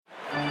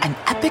An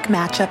epic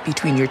matchup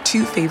between your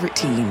two favorite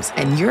teams,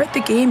 and you're at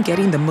the game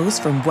getting the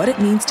most from what it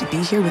means to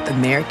be here with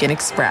American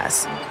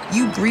Express.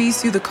 You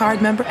breeze through the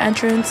card member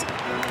entrance,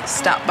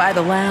 stop by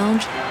the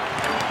lounge.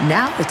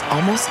 Now it's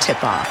almost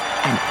tip-off,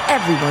 and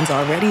everyone's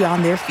already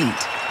on their feet.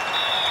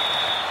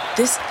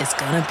 This is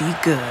gonna be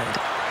good.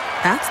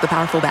 That's the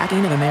powerful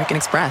backing of American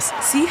Express.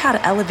 See how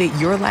to elevate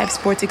your live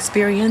sports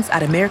experience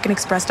at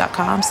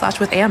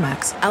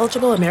americanexpress.com/with-Amex.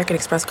 Eligible American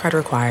Express card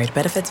required.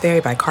 Benefits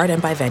vary by card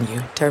and by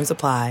venue. Terms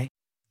apply.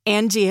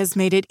 Angie has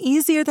made it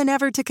easier than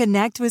ever to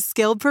connect with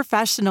skilled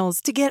professionals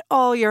to get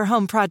all your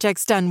home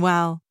projects done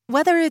well.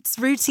 Whether it's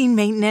routine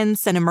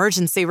maintenance, an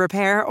emergency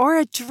repair, or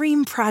a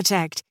dream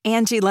project,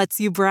 Angie lets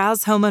you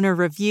browse homeowner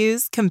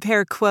reviews,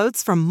 compare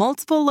quotes from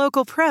multiple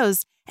local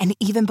pros, and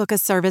even book a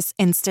service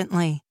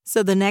instantly.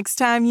 So the next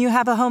time you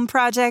have a home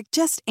project,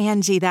 just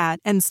Angie that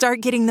and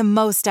start getting the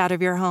most out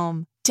of your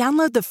home.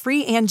 Download the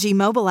free Angie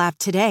mobile app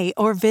today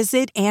or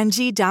visit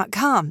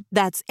Angie.com.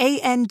 That's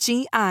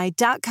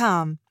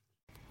ANGI.com.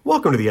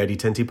 Welcome to the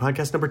ID10T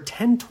podcast number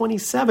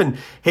 1027.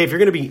 Hey, if you're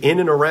going to be in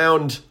and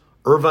around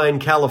Irvine,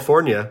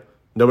 California,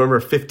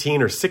 November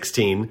 15 or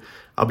 16,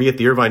 I'll be at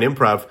the Irvine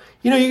Improv.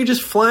 You can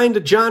just fly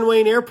into John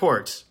Wayne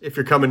Airport if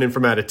you're coming in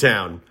from out of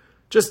town.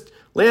 Just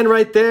land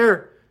right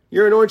there.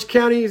 You're in Orange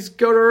County,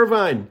 go to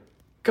Irvine.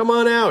 Come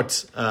on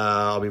out.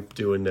 I'll be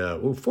doing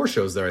 4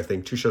 shows there, I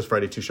think. 2 shows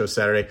Friday, 2 shows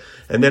Saturday.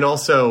 And then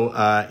also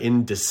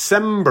in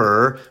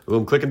December,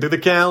 I'm clicking through the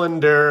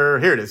calendar.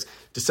 Here it is.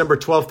 December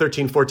 12,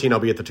 13, 14, I'll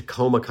be at the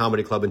Tacoma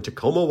Comedy Club in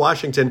Tacoma,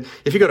 Washington.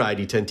 If you go to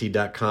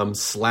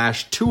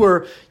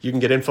id10t.com/tour, you can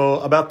get info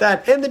about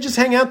that. And then just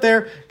hang out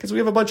there because we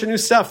have a bunch of new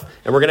stuff.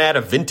 And we're going to add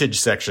a vintage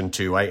section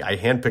too. I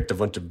handpicked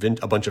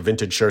a bunch of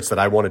vintage shirts that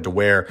I wanted to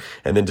wear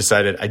and then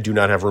decided I do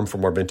not have room for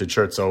more vintage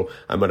shirts. So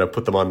I'm going to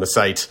put them on the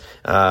site.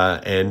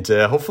 And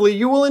hopefully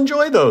you will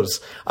enjoy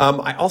those.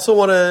 I also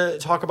want to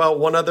talk about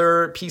one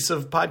other piece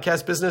of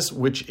podcast business,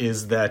 which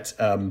is that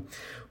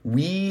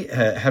we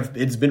have,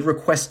 it's been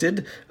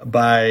requested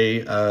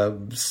by a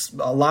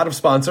lot of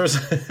sponsors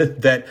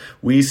that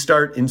we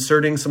start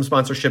inserting some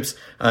sponsorships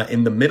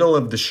in the middle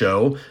of the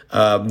show.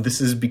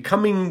 This is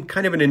becoming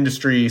kind of an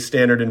industry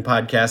standard in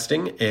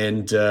podcasting,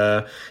 and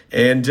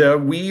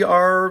we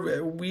are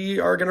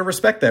going to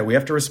respect that. We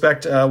have to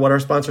respect what our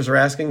sponsors are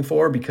asking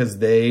for because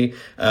they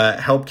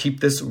help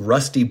keep this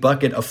rusty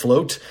bucket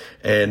afloat,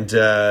 and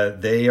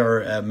they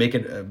are make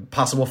it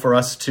possible for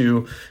us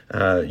to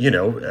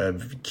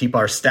keep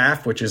our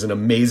staff, which is an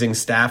amazing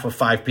staff of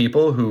 5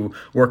 people who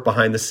work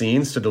behind the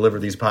scenes to deliver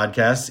these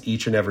podcasts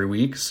each and every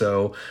week.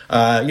 So,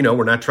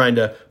 we're not trying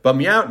to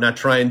bum you out, not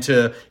trying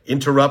to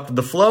interrupt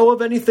the flow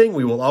of anything.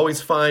 We will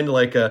always find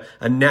like a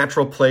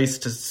natural place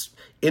to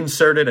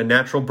insert it, a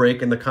natural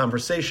break in the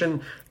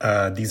conversation.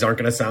 These aren't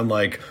going to sound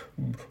like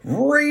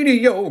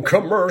radio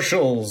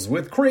commercials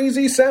with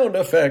crazy sound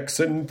effects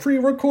and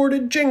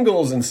pre-recorded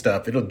jingles and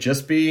stuff. It'll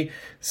just be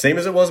same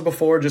as it was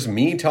before, just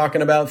me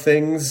talking about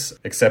things,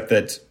 except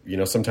that,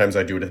 sometimes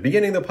I do it at the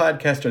beginning of the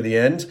podcast or the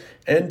end,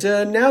 and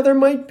now there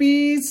might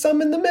be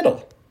some in the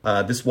middle.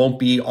 This won't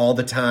be all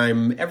the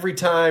time, every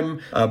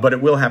time, but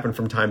it will happen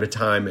from time to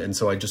time. And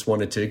so I just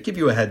wanted to give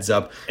you a heads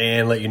up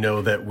and let you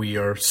know that we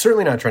are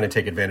certainly not trying to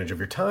take advantage of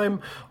your time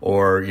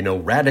or,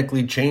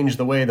 radically change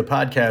the way the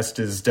podcast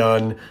is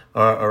done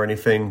or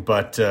anything.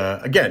 But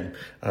again,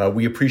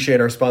 we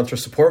appreciate our sponsor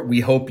support. We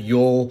hope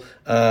you'll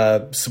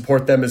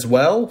support them as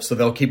well, so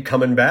they'll keep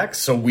coming back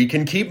so we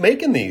can keep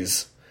making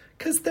these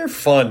because they're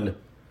fun.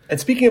 And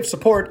speaking of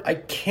support, I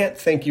can't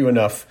thank you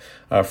enough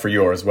for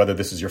yours, whether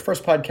this is your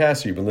first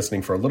podcast or you've been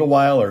listening for a little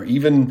while or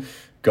even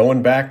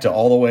going back to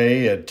all the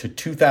way to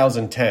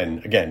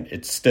 2010. Again,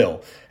 it's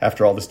still,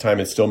 after all this time,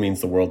 it still means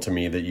the world to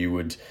me that you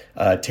would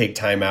take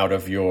time out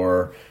of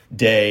your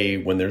day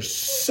when there's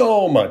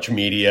so much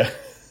media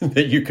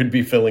that you could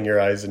be filling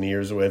your eyes and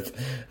ears with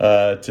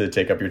to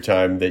take up your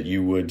time, that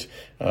you would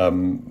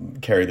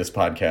carry this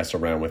podcast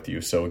around with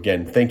you. So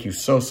again, thank you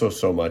so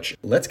much.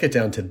 Let's get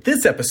down to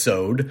this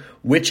episode,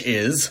 which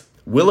is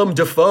Willem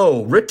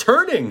Dafoe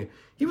returning.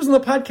 He was on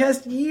the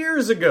podcast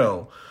years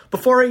ago.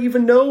 Before I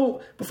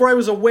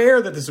was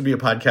aware that this would be a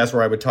podcast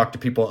where I would talk to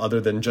people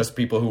other than just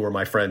people who were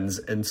my friends.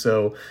 And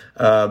so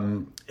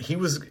he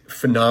was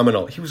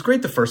phenomenal. He was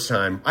great the first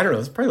time. I don't know,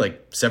 it's probably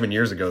like 7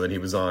 years ago that he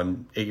was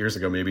on, 8 years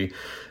ago maybe.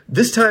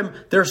 This time,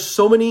 there are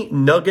so many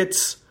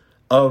nuggets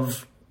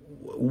of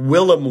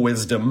Willem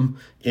wisdom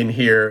in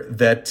here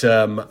that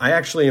I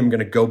actually am going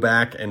to go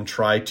back and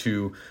try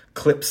to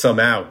clip some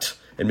out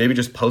and maybe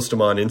just post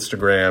them on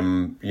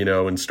Instagram,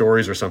 in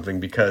stories or something,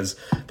 because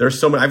there's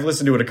so many. I've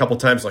listened to it a couple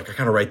times, like, I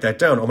got to write that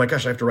down. Oh my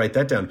gosh, I have to write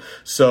that down.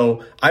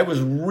 So I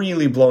was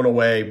really blown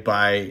away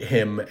by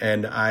him,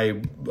 and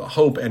I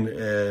hope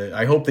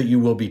that you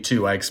will be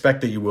too. I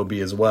expect that you will be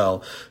as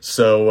well.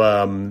 So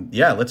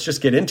let's just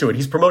get into it.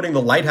 He's promoting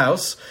The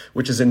Lighthouse,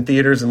 which is in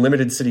theaters in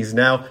limited cities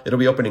now. It'll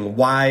be opening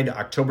wide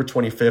October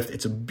 25th.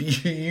 It's a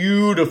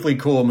beautifully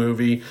cool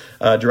movie,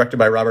 directed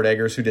by Robert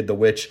Eggers, who did The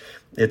Witch.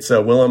 It's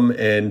Willem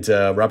and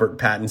Robert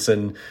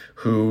Pattinson,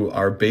 who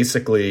are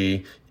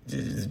basically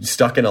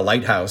stuck in a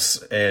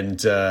lighthouse, and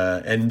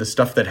the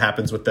stuff that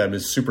happens with them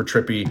is super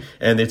trippy,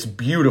 and it's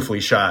beautifully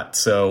shot.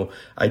 So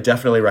I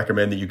definitely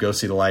recommend that you go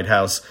see The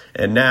Lighthouse.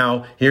 And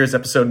now here's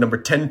episode number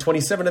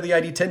 1027 of the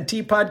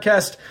ID10T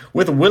podcast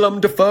with Willem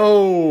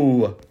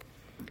Dafoe.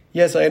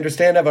 Yes, I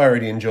understand I've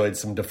already enjoyed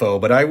some Dafoe,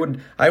 but I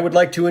would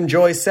like to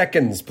enjoy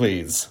seconds,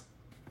 please.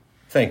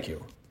 Thank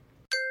you.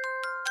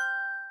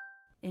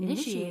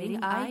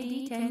 Initiating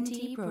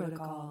ID10T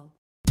protocol.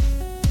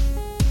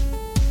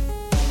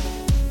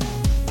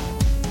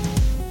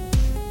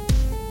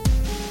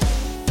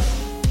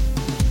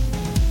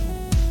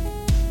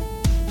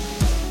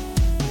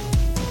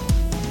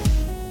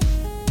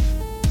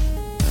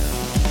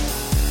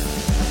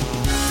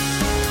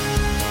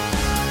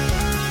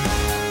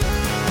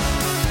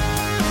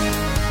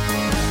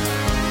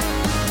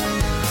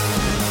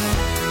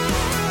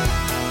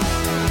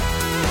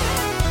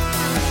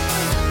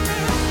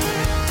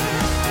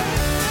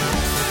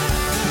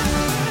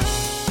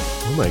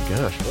 Oh my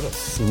gosh, what a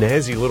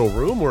snazzy little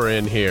room we're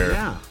in here.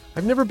 Yeah.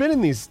 I've never been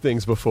in these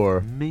things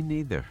before. Me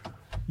neither.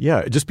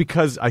 Yeah, just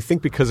because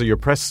of your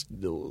press,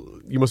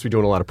 you must be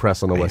doing a lot of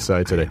press on the West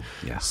Side today.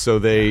 Yeah. So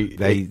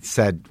They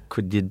said,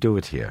 could you do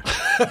it here?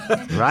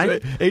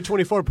 Right?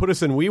 A24 put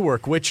us in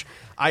WeWork, which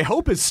I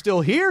hope is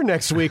still here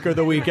next week or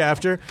the week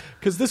after,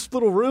 because this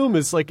little room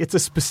is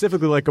it's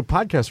specifically like a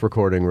podcast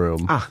recording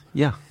room.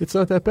 Yeah. It's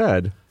not that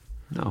bad.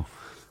 No.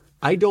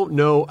 I don't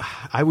know.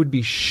 I would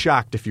be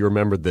shocked if you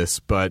remembered this,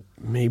 but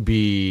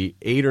maybe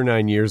 8 or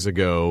 9 years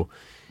ago,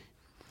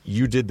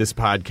 you did this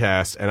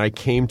podcast, and I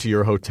came to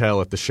your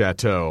hotel at the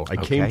Chateau. I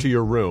came to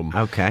your room.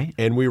 Okay.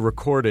 And we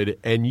recorded,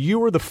 and you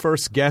were the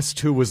first guest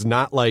who was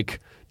not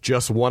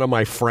just one of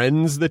my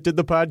friends that did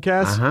the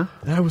podcast. Uh-huh.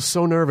 And I was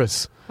so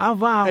nervous. Oh,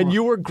 wow. And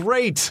you were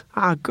great.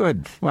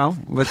 Good. Well,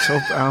 let's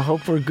hope. I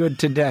hope we're good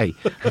today.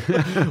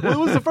 Well, it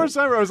was the first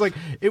time where I was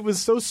it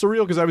was so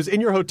surreal because I was in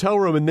your hotel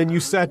room and then you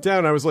sat down.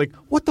 And I was like,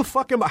 what the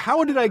fuck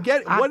how did I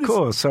get?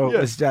 Cool. So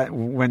is that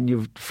when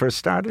you first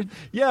started?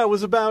 Yeah, it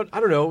was about, I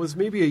don't know, it was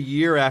maybe a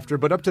year after.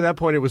 But up to that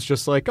point, it was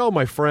just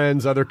my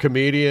friends, other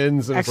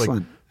comedians. And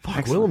Excellent.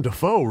 Fuck, Willem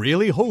Dafoe,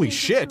 really? Holy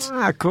shit.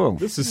 Cool.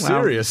 This is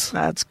serious.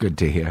 That's good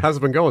to hear. How's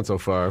it been going so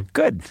far?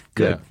 Good.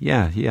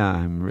 Yeah.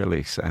 I'm really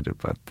excited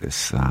about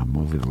this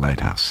movie, The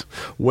Lighthouse.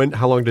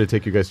 How long did it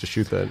take you guys to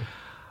shoot that?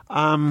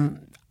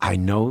 I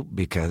know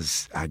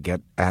because I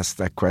get asked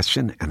that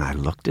question, and I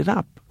looked it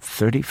up.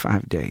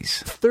 35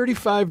 days.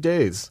 35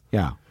 days?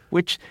 Yeah,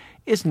 which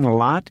isn't a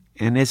lot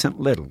and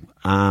isn't little.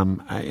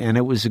 And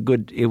it was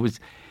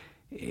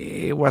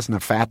it wasn't a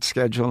fat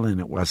schedule,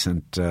 and it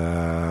wasn't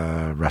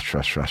rush.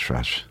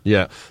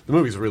 Yeah. The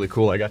movie's really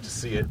cool. I got to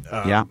see it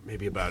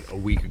maybe about a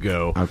week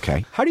ago.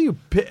 Okay. How do you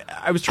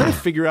I was trying to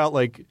figure out,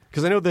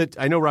 because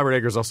I know Robert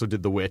Eggers also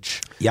did The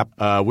Witch.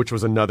 Yep. Which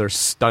was another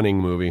stunning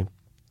movie.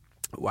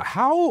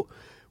 How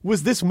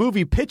was this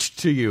movie pitched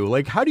to you?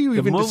 How do you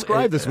even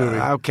describe this movie?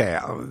 Okay.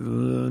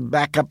 I'll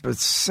back up a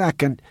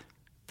second.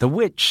 The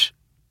Witch,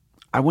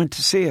 I went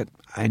to see it.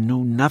 I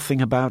knew nothing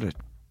about it.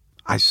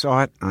 I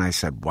saw it, and I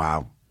said,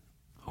 wow,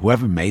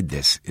 whoever made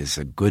this is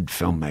a good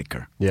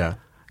filmmaker. Yeah.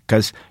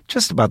 Because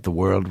just about the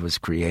world was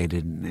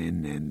created,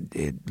 and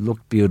it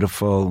looked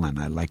beautiful, and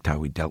I liked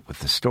how he dealt with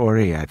the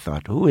story. I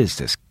thought, who is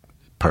this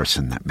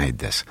person that made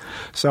this?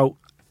 So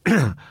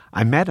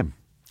I met him,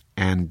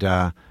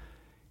 and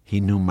he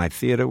knew my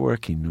theater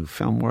work. He knew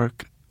film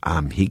work.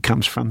 He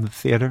comes from the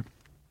theater,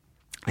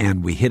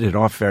 and we hit it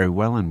off very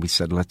well, and we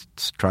said,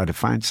 let's try to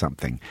find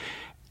something.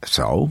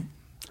 So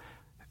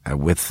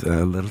with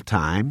a little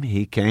time,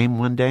 he came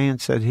one day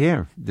and said,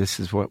 here, this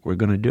is what we're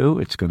going to do.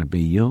 It's going to be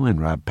you and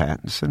Rob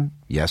Pattinson,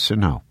 yes or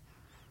no.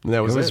 And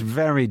that was it. Was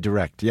very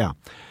direct, yeah,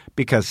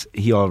 because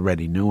he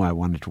already knew I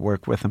wanted to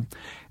work with him.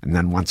 And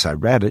then once I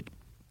read it,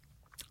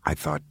 I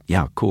thought,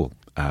 yeah, cool.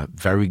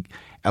 Very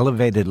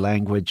elevated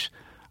language,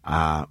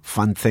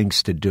 fun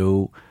things to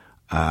do.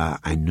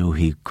 I knew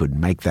he could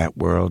make that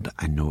world.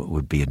 I knew it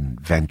would be an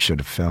adventure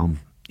to film,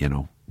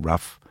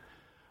 rough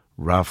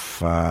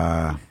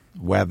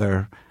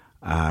weather.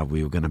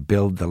 We were going to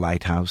build the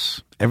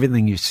lighthouse.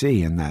 Everything you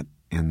see in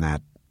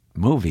that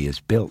movie is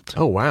built.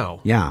 Oh,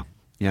 wow. Yeah,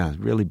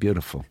 really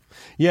beautiful.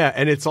 Yeah,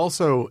 and it's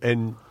also,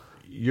 and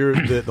you're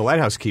the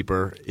lighthouse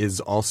keeper is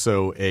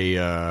also he's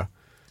a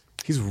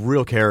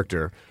real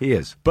character. He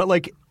is.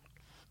 But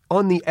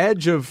on the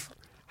edge of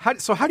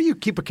how do you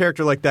keep a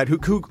character like that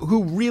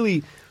who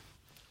really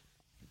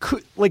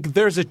could,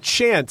 there's a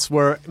chance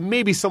where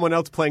maybe someone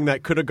else playing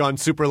that could have gone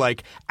super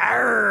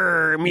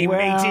arr, me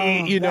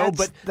matey,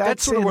 but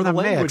that's sort of where the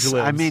language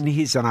lives. I mean,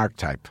 he's an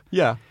archetype.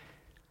 Yeah.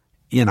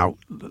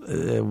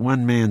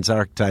 One man's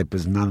archetype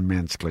is another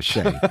man's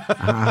cliche.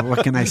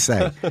 What can I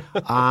say?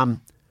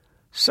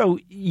 So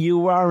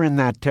you are in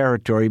that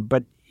territory,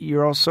 but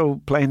you're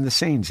also playing the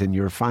scenes and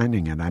you're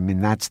finding it. I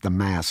mean, that's the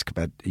mask,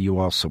 but you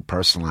also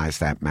personalize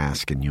that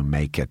mask and you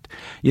make it.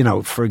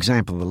 For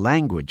example, the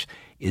language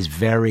is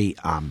very,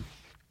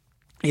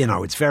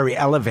 it's very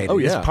elevated. Oh,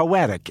 yeah. It's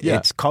poetic. Yeah.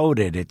 It's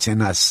coded. It's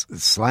in a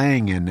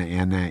slang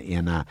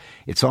and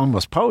it's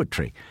almost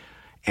poetry.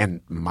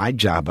 And my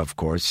job, of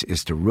course,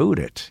 is to root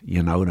it,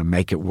 to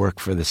make it work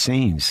for the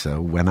scenes.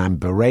 So when I'm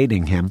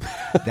berating him,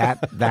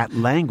 that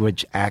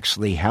language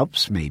actually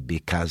helps me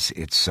because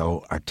it's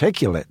so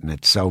articulate and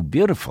it's so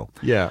beautiful.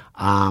 Yeah.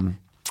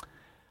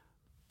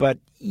 But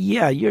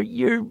yeah,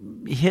 you're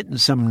hitting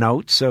some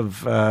notes of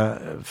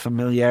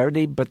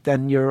familiarity, but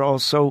then you're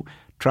also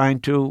trying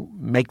to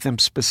make them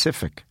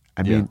specific.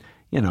 I mean,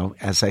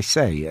 as I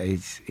say,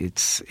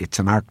 it's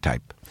an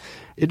archetype.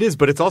 It is,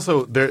 but it's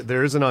also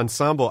there is an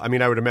ensemble. I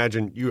mean, I would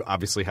imagine you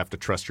obviously have to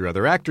trust your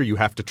other actor. You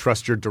have to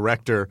trust your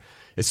director,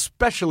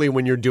 especially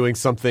when you're doing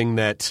something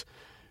that,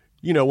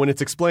 when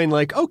it's explained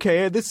like,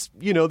 okay, this,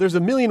 there's a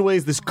million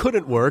ways this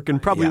couldn't work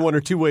and probably one or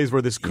two ways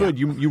where this could.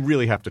 Yeah. You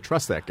really have to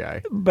trust that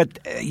guy. But,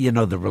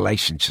 the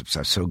relationships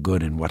are so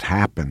good in what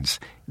happens.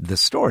 The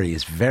story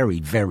is very,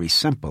 very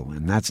simple,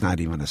 and that's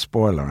not even a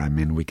spoiler. I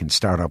mean, we can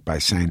start out by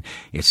saying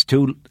it's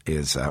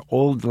an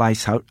old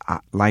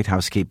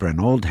lighthouse keeper,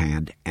 an old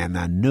hand, and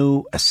a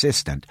new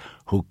assistant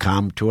who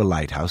come to a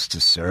lighthouse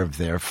to serve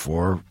there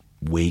 4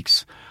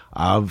 weeks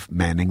of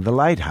manning the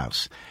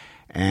lighthouse.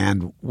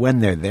 And when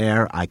they're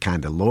there, I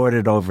kind of lord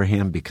it over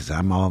him because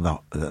I'm all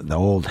the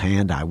old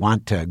hand. I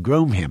want to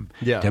groom him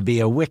to be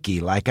a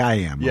wickie like I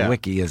am. Yeah. A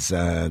wickie is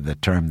the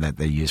term that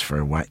they use for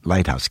a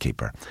lighthouse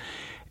keeper.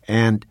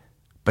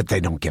 But they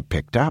don't get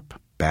picked up.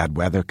 Bad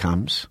weather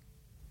comes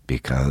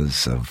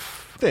because of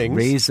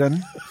things.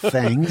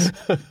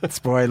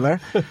 Spoiler.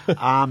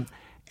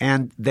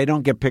 And they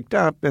don't get picked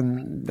up,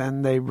 and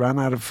then they run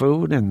out of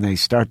food, and they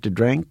start to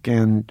drink,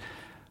 and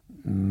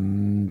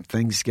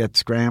things get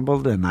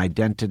scrambled, and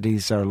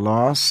identities are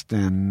lost,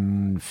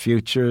 and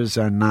futures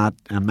are not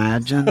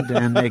imagined,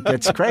 and it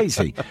gets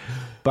crazy.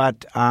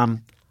 But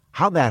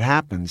how that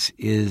happens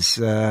is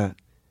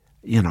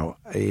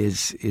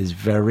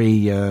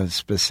very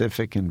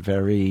specific and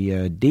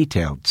very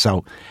detailed.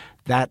 So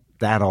that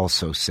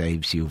also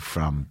saves you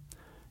from,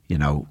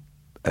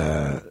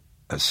 a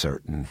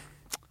certain.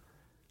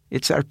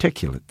 It's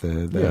articulate.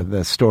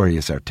 The story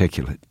is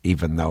articulate,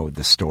 even though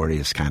the story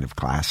is kind of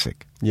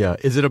classic. Yeah.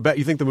 Is it about?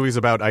 You think the movie's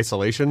about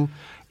isolation?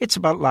 It's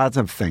about lots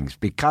of things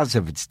because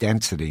of its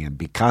density and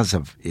because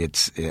of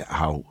its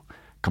how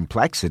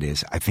complex it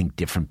is. I think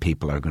different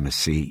people are going to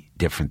see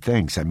different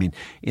things. I mean,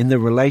 in the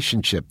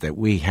relationship that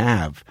we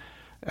have,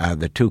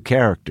 the two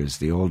characters,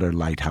 the older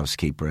lighthouse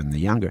keeper and the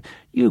younger,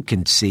 you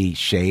can see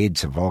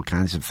shades of all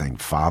kinds of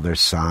things: father,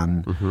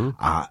 son,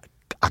 a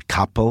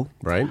couple,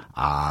 right?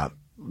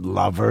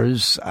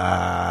 Lovers,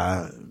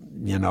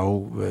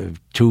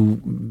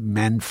 two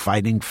men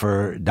fighting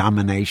for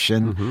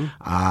domination,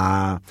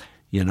 a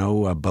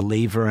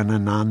believer and a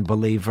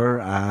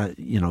non-believer,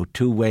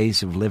 two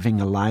ways of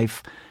living a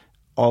life.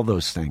 All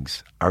those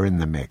things are in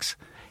the mix.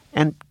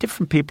 And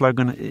different people are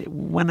going to,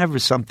 whenever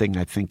something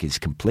I think is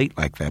complete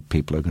like that,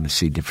 people are going to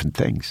see different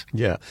things.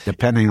 Yeah.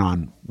 Depending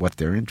on what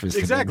they're interested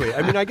in. Exactly.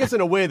 I mean, I guess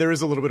in a way there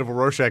is a little bit of a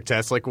Rorschach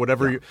test. Like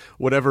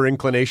whatever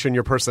inclination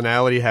your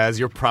personality has,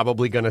 you're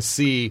probably going to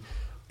see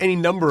any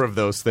number of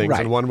those things,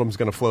 and one of them is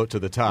going to float to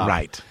the top.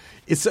 Right.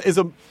 Is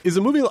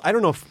a movie, I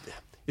don't know if,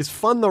 is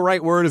fun the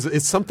right word?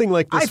 Is something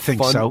like this fun?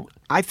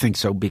 I think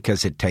so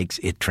because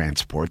it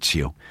transports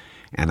you.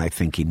 And I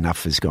think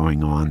enough is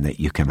going on that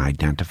you can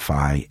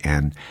identify.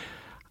 And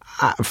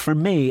for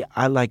me,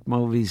 I like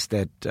movies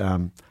that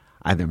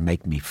either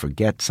make me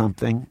forget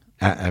something,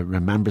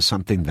 remember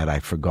something that I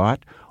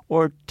forgot,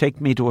 or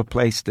take me to a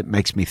place that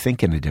makes me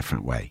think in a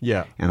different way.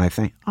 Yeah. And I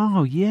think,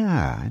 oh,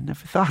 yeah, I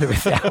never thought of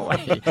it that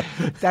way.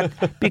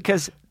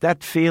 Because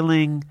that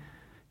feeling,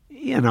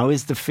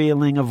 is the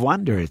feeling of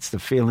wonder. It's the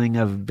feeling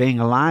of being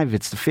alive.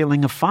 It's the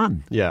feeling of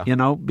fun. Yeah.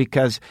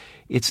 Because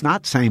it's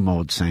not same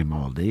old.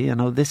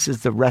 This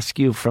is the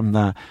rescue from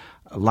the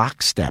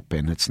lockstep,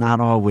 and it's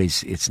not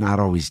always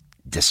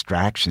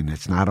distraction.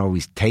 It's not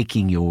always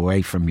taking you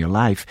away from your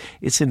life.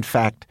 It's in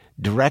fact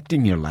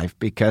directing your life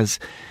because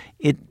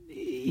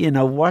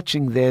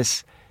watching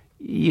this,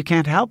 you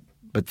can't help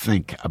but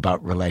think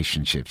about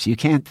relationships. You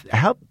can't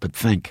help but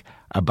think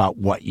about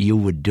what you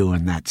would do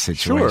in that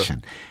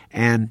situation. Sure.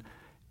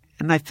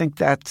 And I think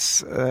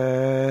that's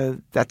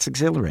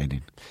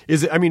exhilarating.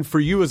 Is it? I mean, for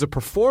you as a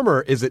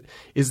performer, is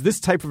this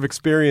type of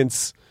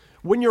experience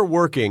when you're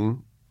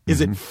working? Is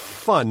it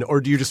fun,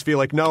 or do you just feel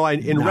like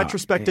in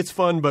retrospect it's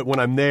fun, but when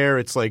I'm there,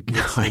 it's like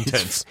it's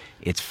intense?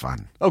 It's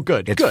fun. Oh,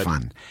 good. It's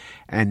fun,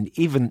 and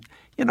even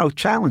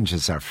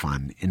challenges are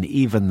fun. And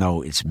even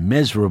though it's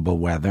miserable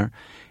weather,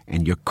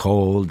 and you're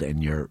cold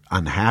and you're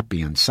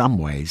unhappy in some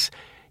ways,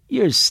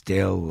 you're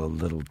still a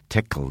little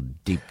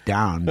tickled deep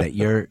down that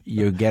you're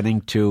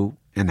getting to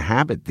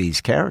inhabit these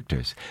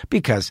characters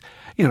because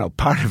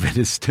part of it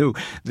is too,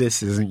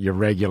 this isn't your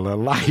regular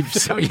life,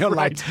 so you're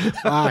like,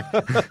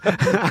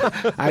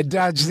 I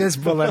dodged this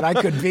bullet, I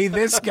could be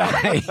this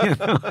guy.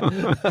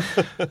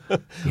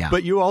 Yeah.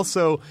 But you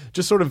also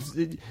just sort of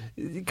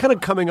kind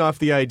of coming off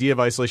the idea of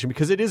isolation,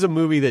 because it is a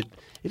movie that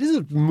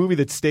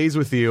stays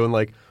with you, and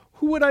like,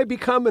 who would I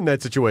become in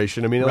that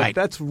situation? I mean, like,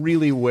 that's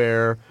really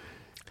where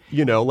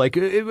Like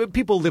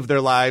people live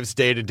their lives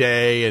day to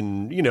day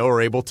and,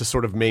 are able to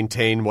sort of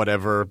maintain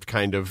whatever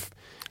kind of,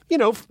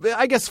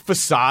 I guess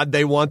facade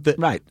they want.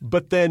 Right.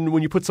 But then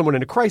when you put someone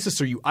in a crisis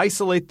or you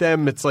isolate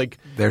them, it's like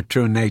their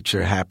true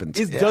nature happens.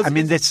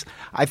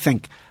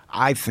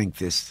 I think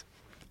this,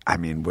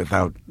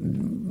 without,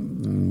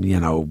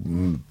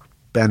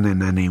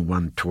 bending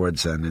anyone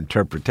towards an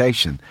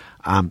interpretation,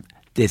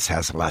 this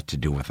has a lot to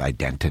do with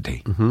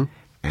identity. Mm-hmm.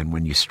 And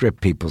when you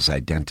strip people's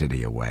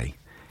identity away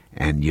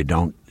and you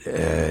don't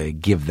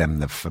give them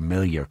the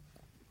familiar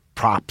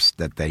props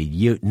that they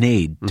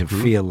need to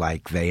feel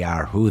like they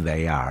are who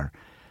they are,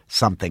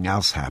 something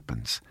else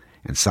happens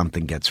and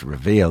something gets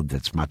revealed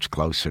that's much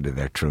closer to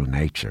their true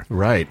nature.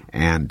 Right.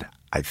 And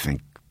I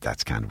think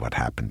that's kind of what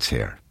happens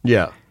here.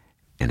 Yeah.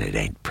 And it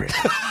ain't pretty.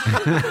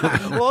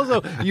 Well,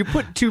 also, you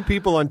put two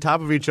people on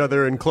top of each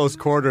other in close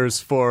quarters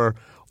for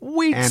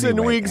weeks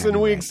and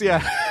weeks.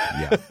 Yeah.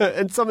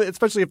 And some,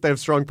 especially if they have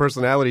strong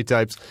personality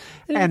types.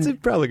 And it's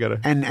probably got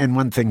to. And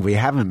one thing we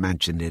haven't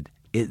mentioned,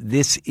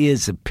 this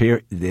is a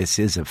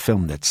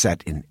film that's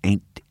set in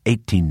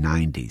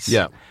 1890s.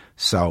 Yeah.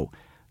 So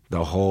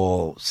the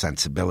whole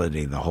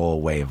sensibility, the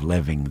whole way of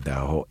living,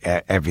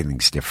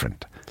 everything's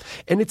different.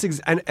 And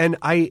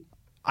I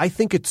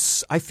think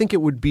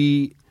it would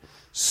be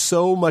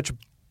so much.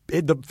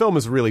 The film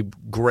is really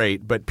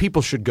great, but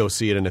people should go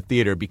see it in a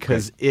theater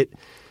because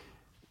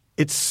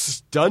it's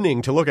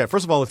stunning to look at.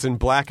 First of all, it's in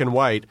black and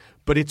white,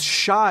 but it's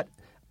shot.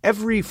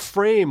 Every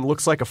frame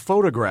looks like a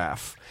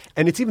photograph,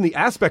 and it's even the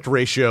aspect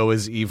ratio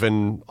is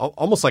even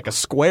almost like a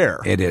square.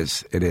 It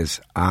is.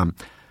 It's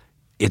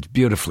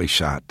beautifully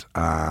shot.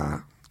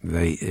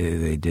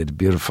 They did a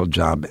beautiful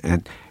job,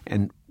 and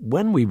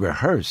when we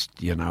rehearsed,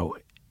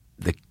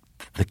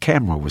 the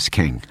camera was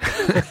king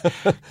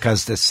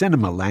because the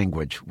cinema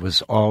language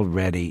was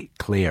already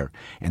clear,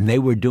 and they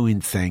were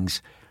doing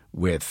things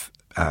with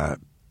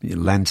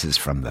lenses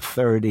from the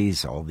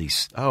 30s, all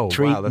these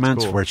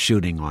treatments were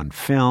shooting on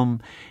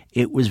film.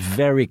 It was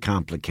very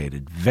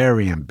complicated,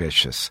 very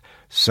ambitious.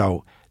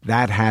 So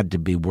that had to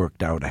be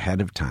worked out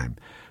ahead of time.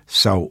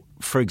 So,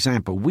 for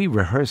example, we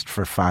rehearsed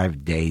for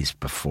 5 days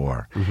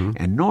before,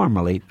 and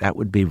normally that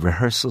would be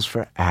rehearsals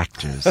for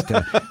actors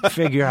to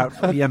figure out,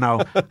 kind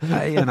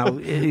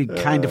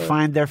of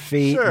find their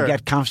feet and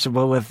get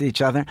comfortable with each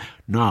other.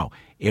 No,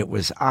 it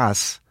was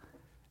us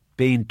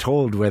being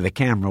told where the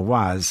camera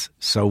was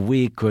so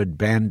we could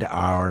bend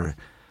our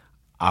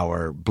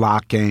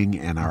blocking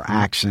and our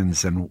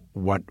actions and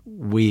what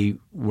we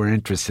were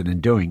interested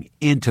in doing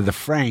into the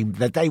frame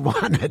that they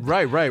wanted.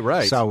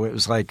 Right. So it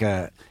was like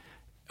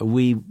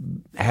we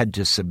had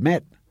to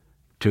submit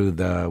to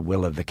the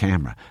will of the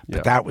camera.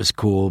 But that was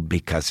cool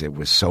because it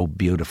was so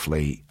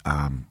beautifully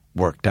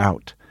worked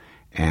out.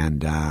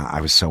 And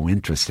I was so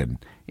interested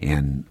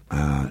in,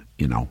 how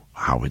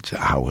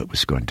it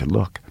was going to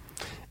look.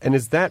 And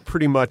is that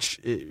pretty much,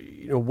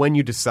 when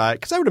you decide,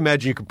 because I would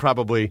imagine you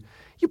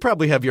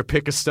probably have your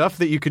pick of stuff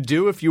that you could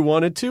do if you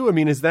wanted to. I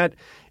mean, is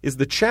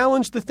the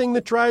challenge the thing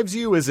that drives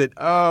you? Is it,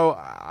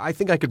 I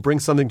think I could bring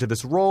something to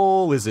this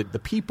role? Is it the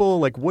people?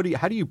 Like,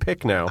 how do you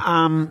pick now?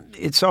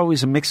 It's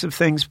always a mix of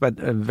things, but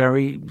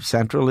very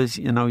central is,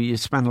 you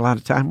spend a lot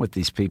of time with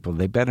these people.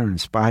 They better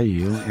inspire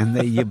you,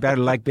 and you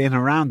better like being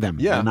around them,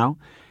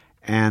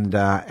 And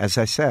as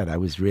I said, I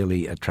was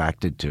really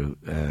attracted to,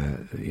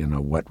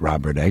 what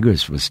Robert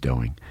Eggers was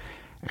doing.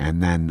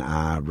 And then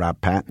Rob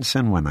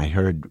Pattinson, when I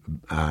heard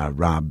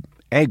Rob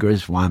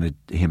Eggers wanted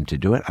him to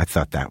do it, I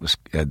thought that was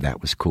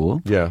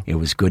cool. Yeah. It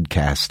was good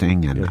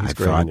casting, and I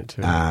thought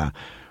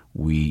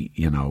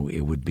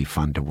it would be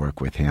fun to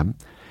work with him.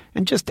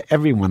 And just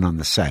everyone on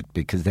the set,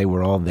 because they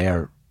were all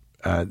there.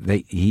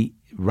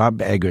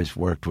 Rob Eggers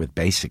worked with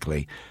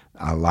basically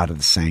a lot of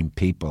the same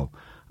people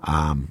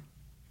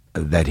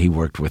that he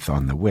worked with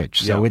on The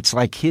Witch. So it's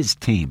like his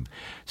team.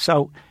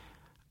 So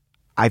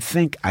I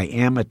think I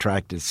am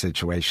attracted to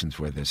situations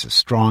where there's a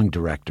strong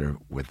director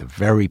with a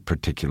very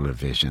particular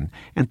vision,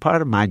 and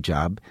part of my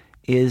job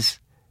is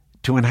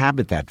to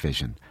inhabit that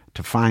vision,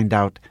 to find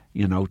out,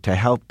 to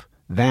help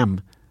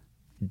them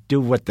do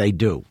what they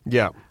do.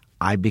 Yeah.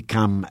 I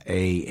become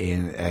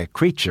a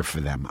creature for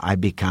them. I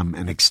become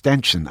an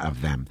extension of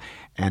them.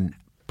 And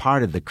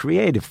part of the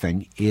creative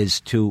thing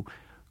is to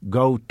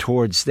go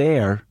towards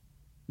their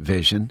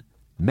vision,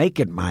 make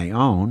it my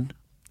own,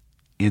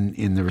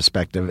 in the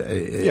respect of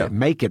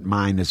make it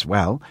mine as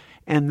well,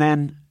 and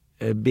then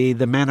be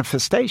the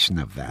manifestation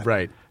of that.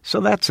 Right. So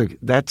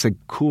that's a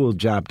cool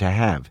job to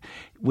have,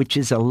 which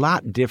is a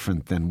lot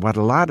different than what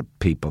a lot of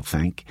people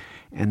think,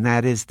 and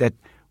that is that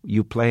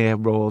you play a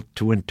role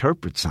to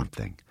interpret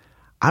something.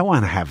 I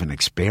want to have an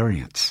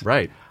experience.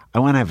 Right. I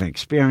want to have an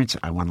experience.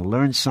 I want to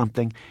learn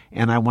something,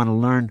 and I want to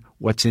learn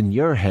what's in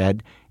your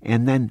head,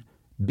 and then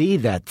be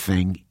that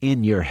thing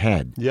in your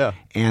head. Yeah.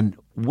 And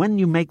when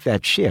you make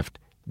that shift,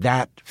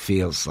 that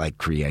feels like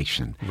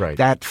creation. Right.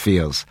 That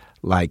feels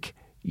like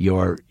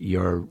you're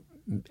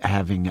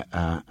having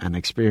an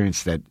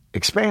experience that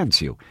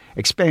expands you.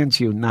 Expands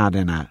you not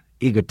in a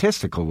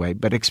egotistical way,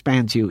 but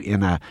expands you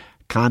in a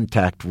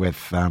contact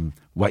with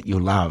what you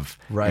love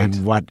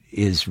and what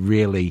is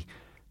really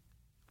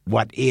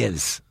what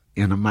is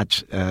in a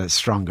much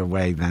stronger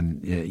way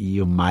than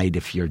you might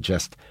if you're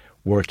just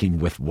working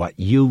with what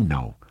you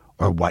know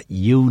or what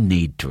you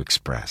need to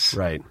express.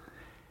 Right.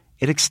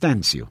 It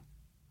extends you.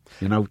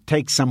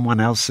 Take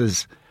someone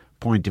else's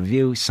point of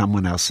view,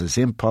 someone else's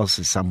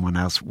impulses, someone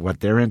else,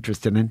 what they're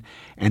interested in,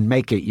 and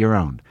make it your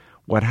own.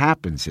 What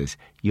happens is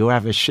you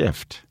have a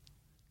shift.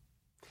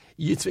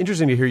 It's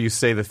interesting to hear you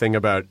say the thing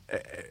about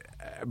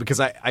because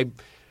I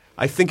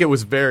think it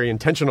was very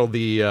intentional,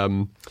 the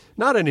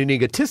not in an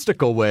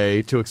egotistical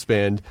way to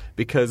expand,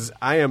 because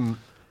I am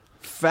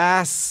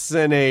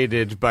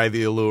fascinated by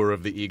the allure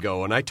of the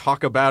ego, and I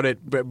talk about it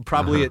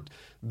probably at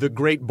the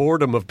great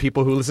boredom of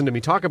people who listen to me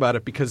talk about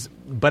it,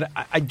 but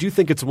I do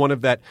think it's one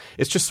of that,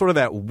 it's just sort of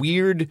that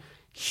weird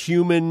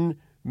human,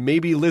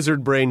 maybe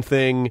lizard brain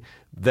thing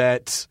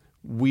that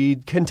we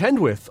contend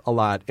with a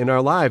lot in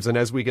our lives. And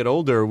as we get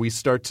older, we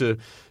start to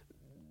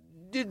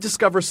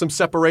discover some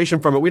separation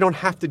from it. We don't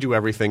have to do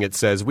everything it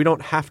says. We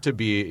don't have to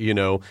be,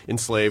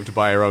 enslaved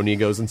by our own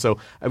egos. And so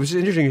it was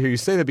interesting to hear you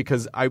say that,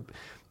 because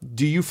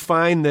do you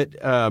find that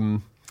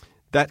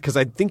that, because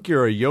I think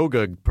you're a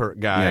yoga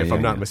guy, if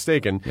I'm not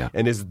mistaken,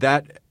 and has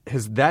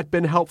that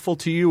been helpful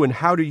to you? And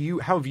how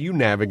have you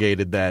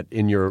navigated that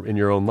in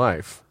your own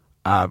life?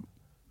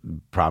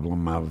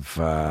 Problem of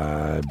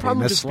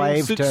being a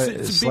slave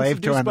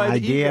to an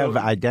idea of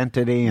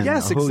identity and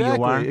who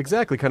you are.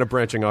 Exactly, kind of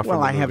branching off.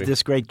 Well, I have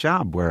this great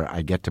job where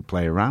I get to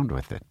play around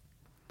with it.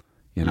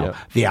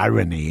 The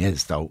irony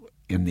is, though,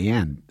 in the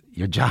end,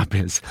 your job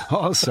is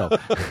also,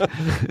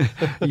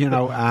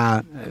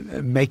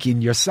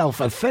 making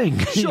yourself a thing.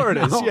 Sure it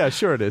is. Yeah,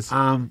 sure it is.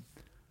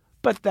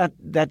 But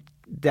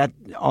that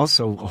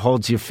also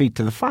holds your feet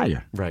to the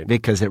fire, right?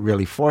 Because it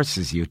really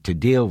forces you to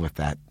deal with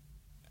that.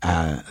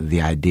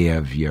 The idea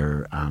of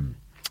your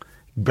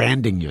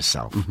branding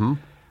yourself. Mm-hmm.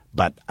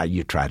 But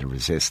you try to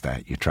resist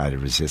that. You try to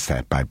resist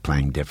that by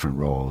playing different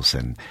roles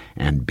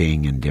and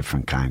being in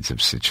different kinds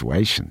of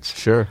situations.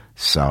 Sure.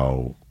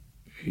 So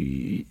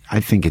I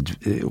think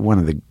it's one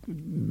of the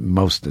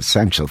most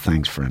essential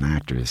things for an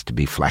actor is to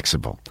be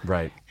flexible.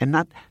 Right. And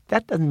that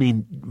doesn't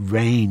mean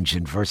range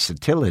and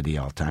versatility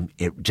all the time.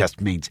 It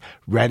just means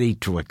ready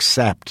to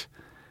accept,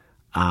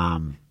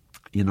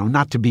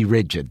 not to be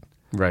rigid.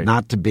 Right.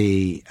 Not to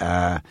be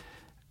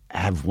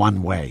have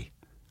one way.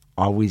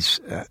 Always,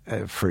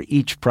 for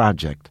each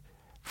project,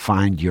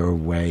 find your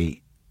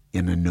way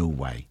in a new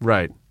way.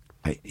 Right.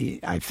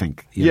 I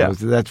think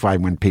that's why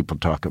when people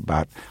talk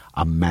about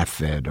a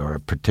method or a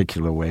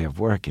particular way of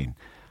working,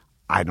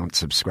 I don't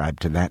subscribe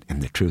to that.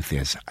 And the truth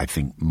is, I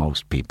think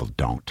most people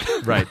don't.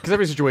 Right. Because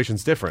every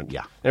situation's different.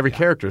 Yeah. Every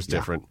character's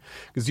different.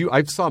 Because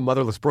I saw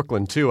Motherless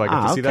Brooklyn, too. I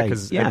got to see that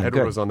because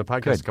Edward was on the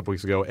podcast a couple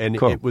weeks ago. And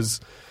it was...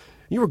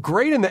 You were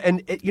great in that,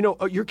 and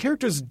your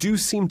characters do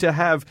seem to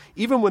have,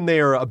 even when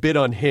they are a bit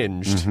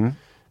unhinged,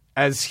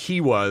 as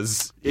he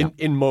was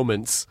in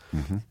moments,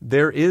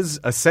 there is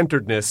a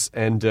centeredness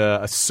and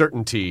a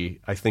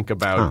certainty, I think,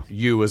 about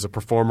you as a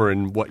performer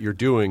and what you're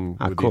doing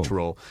with each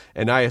role.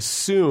 And I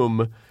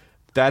assume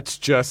that's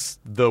just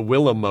the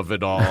Willem of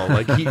it all.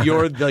 Like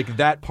you're like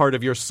that part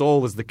of your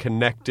soul is the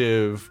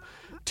connective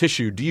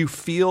tissue. Do you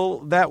feel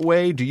that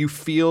way? Do you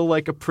feel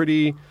like a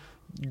pretty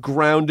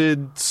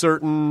grounded,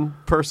 certain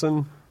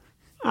person?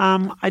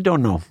 I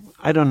don't know.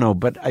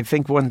 But I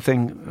think one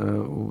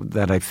thing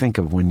that I think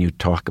of when you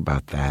talk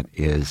about that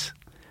is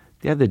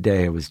the other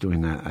day I was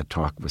doing a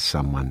talk with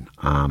someone,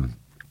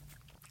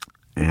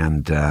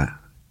 and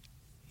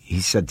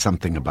he said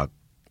something about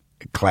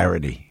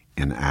clarity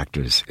in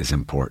actors is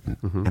important.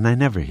 And I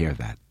never hear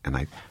that. And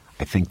I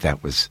think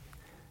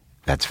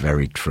that's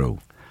very true.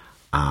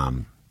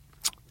 And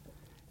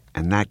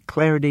that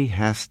clarity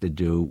has to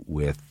do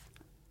with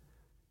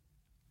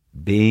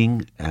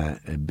being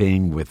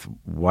with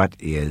what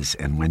is,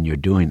 and when you're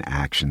doing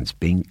actions,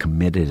 being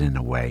committed in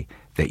a way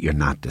that you're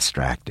not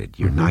distracted.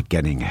 You're not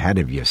getting ahead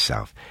of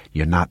yourself.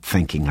 You're not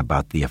thinking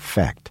about the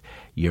effect.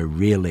 You're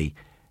really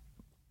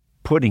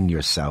putting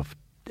yourself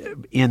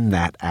in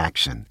that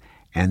action.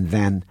 And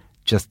then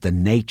just the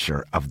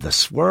nature of the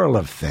swirl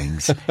of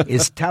things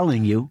is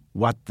telling you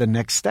what the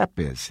next step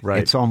is.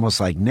 Right. It's almost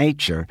like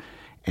nature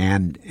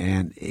and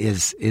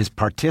is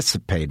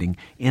participating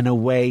in a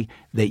way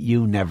that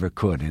you never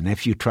could. And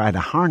if you try to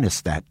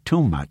harness that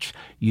too much,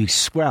 you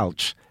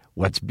squelch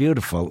what's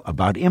beautiful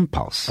about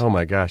impulse. Oh,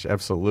 my gosh,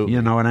 absolutely.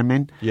 You know what I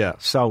mean? Yeah.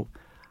 So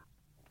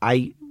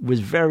I was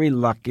very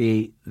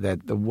lucky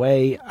that the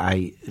way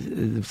I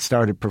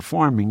started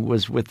performing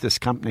was with this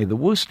company, the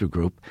Wooster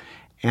Group,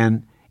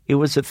 and it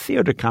was a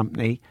theater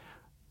company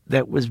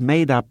that was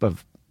made up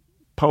of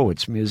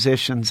poets,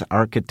 musicians,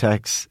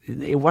 architects.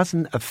 It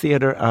wasn't a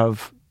theater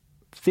of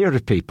theater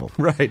people.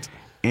 Right.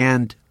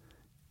 And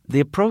the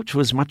approach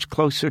was much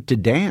closer to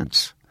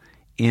dance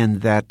in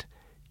that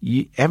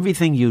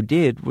everything you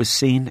did was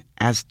seen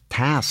as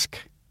task.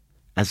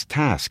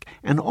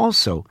 And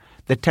also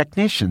the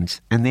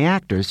technicians and the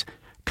actors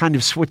kind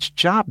of switched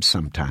jobs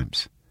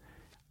sometimes.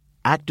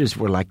 actors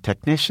were like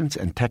technicians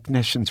and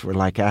technicians were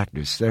like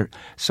actors.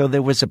 So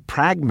there was a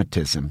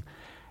pragmatism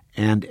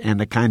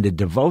and a kind of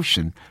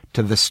devotion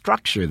to the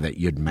structure that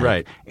you'd made.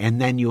 Right.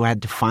 And then you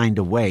had to find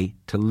a way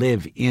to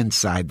live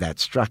inside that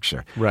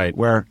structure. Right.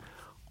 Where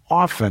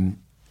often,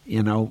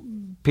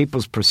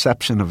 people's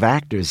perception of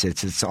actors,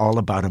 it's all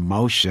about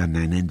emotion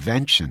and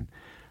invention.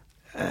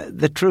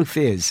 The truth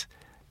is,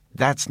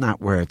 that's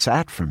not where it's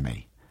at for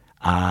me.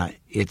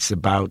 It's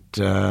about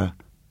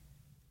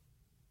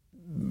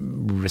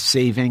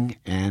receiving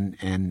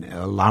and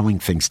allowing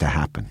things to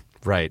happen.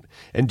 Right.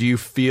 And do you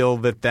feel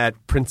that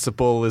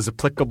principle is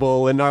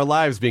applicable in our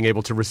lives, being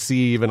able to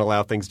receive and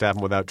allow things to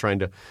happen without trying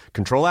to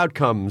control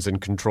outcomes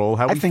and control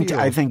how we feel?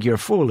 I think you're a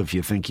fool if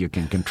you think you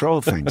can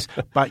control things.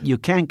 But you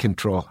can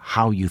control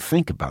how you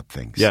think about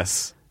things.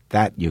 Yes.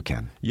 That you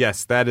can.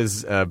 Yes, that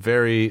is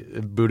very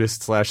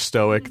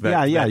Buddhist/Stoic,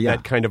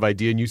 that kind of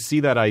idea. And you see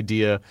that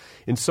idea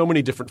in so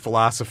many different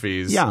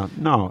philosophies. Yeah,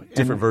 no.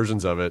 Different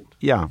versions of it.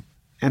 Yeah.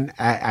 And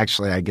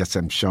actually, I guess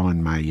I'm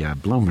showing my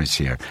bloomers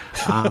here.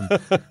 I'm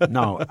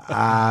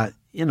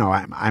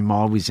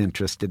always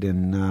interested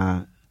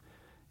in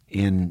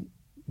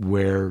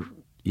where,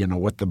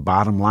 what the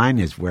bottom line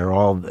is, where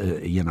all,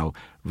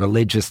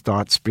 religious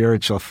thought,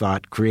 spiritual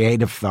thought,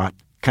 creative thought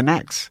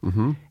connects.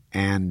 Mm-hmm.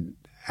 And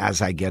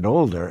as I get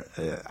older,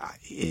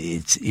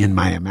 it's in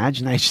my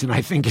imagination,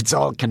 I think it's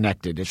all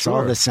connected. It's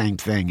all the same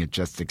thing. It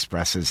just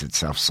expresses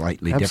itself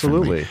slightly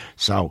differently.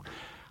 So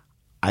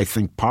I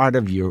think part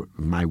of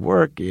my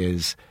work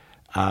is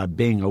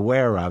being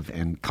aware of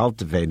and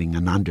cultivating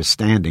an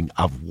understanding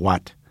of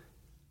what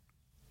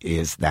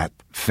is that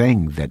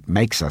thing that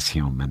makes us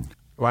human.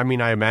 Well, I mean,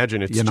 I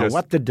imagine it's just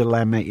what the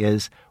dilemma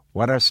is,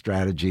 what our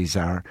strategies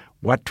are,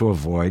 what to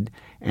avoid,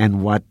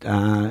 and what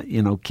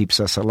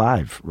keeps us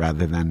alive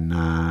rather than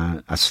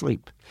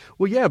asleep.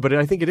 Well, yeah, but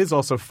I think it is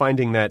also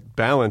finding that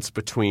balance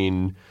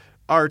between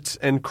art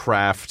and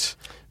craft,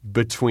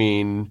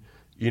 between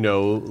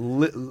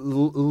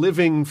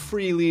living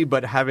freely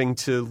but having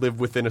to live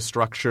within a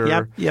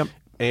structure. Yep.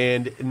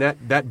 And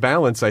that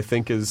balance, I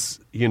think, is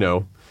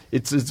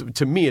it's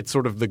to me it's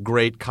sort of the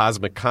great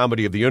cosmic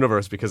comedy of the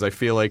universe, because I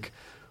feel like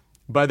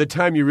by the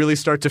time you really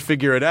start to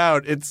figure it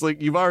out, it's like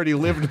you've already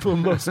lived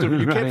most of it.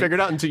 You can't figure it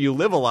out until you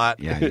live a lot.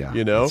 Yeah.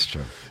 That's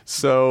true.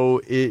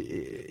 So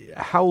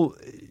how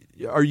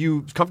are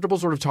you comfortable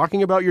sort of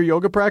talking about your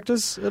yoga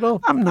practice at all?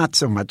 I'm not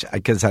so much,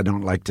 because I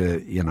don't like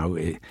to,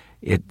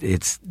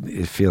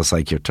 it feels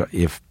like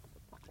if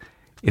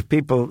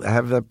people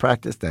have the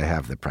practice, they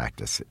have the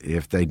practice.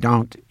 If they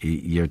don't,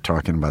 you're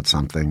talking about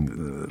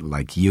something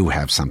like you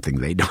have something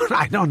they don't.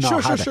 I don't know.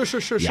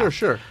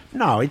 Sure.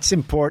 No, it's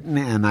important,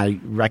 and I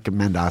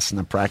recommend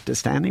asana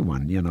practice to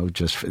anyone.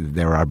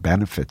 There are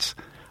benefits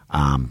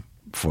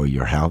for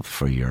your health,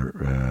 for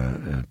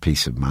your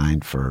peace of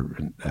mind, for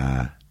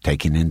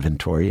taking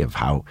inventory of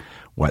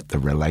what the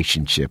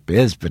relationship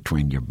is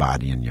between your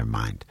body and your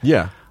mind.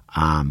 Yeah.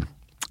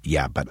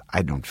 But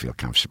I don't feel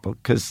comfortable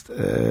because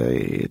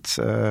it's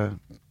a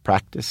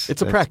practice.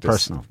 It's a practice.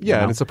 Personal.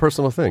 Yeah, and it's a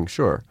personal thing.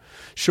 Sure.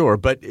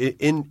 But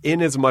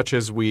in as much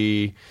as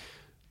we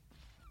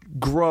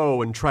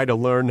grow and try to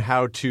learn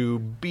how to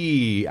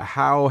be,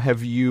 how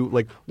have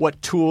you, what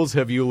tools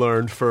have you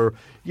learned for,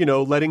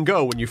 letting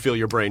go when you feel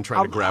your brain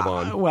trying to grab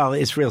on? Well,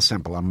 it's real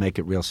simple. I'll make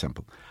it real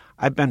simple.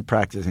 I've been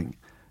practicing,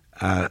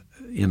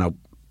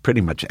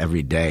 pretty much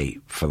every day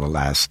for the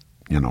last,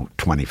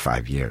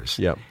 25 years.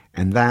 Yep.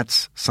 And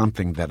that's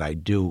something that I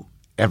do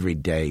every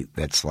day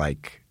that's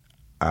like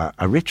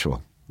a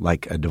ritual,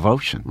 like a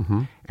devotion.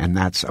 Mm-hmm. And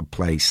that's a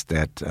place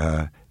that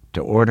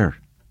to order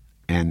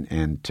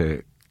and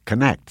to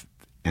connect.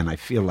 And I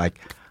feel like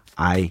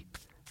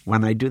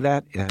when I do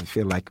that, I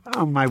feel like,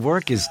 my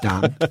work is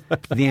done.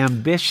 The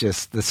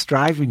ambitious, the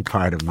striving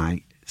part of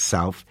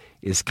myself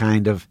is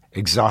kind of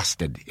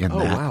exhausted in that.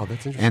 Oh, wow,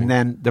 that's interesting. And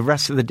then the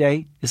rest of the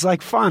day is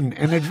like fun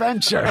and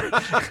adventure.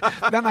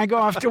 Then I go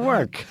off to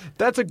work.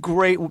 That's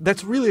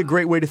really a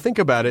great way to think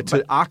about it,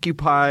 to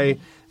occupy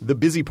the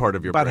busy part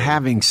of your brain. But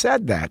having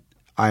said that,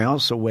 I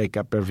also wake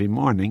up every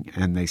morning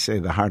and they say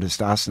the hardest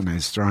asana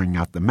is throwing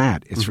out the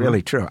mat. It's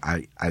really true.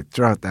 I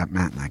throw out that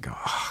mat and I go,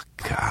 oh,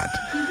 God.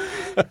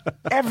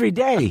 Every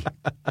day.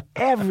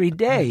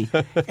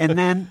 And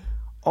then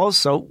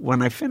also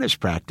when I finish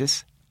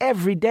practice,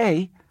 every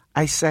day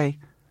I say,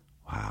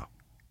 wow,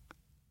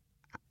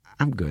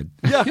 I'm good.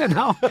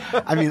 Yeah.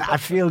 I mean, I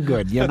feel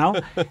good,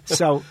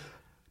 So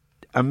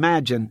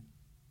imagine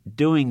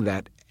doing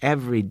that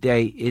every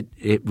day.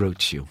 It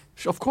roots you.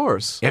 Of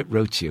course. It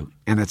roots you.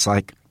 And it's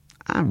like,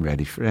 I'm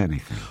ready for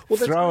anything. Well,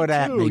 throw it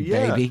at me,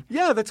 baby.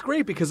 Yeah, that's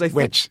great because I think...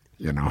 Which,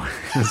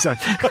 so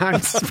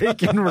I'm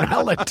speaking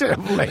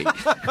relatively.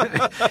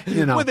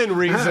 Within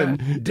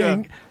reason.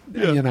 Ding,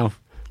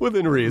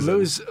 Within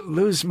reason.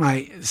 Lose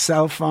my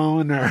cell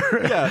phone or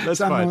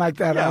something like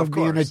that. Yeah, I'll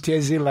be in a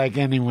tizzy like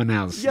anyone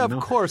else. Yeah, of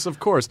course.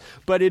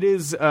 But it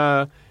is,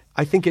 I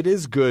think it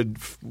is good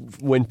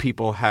when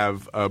people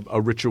have a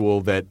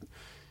ritual that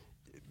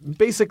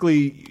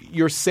basically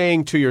you're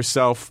saying to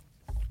yourself,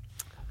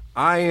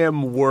 I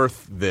am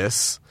worth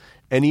this,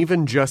 And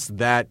even just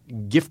that,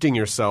 gifting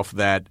yourself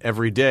that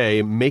every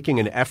day, making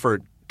an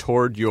effort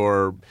toward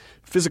your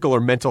physical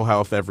or mental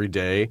health every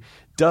day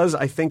does,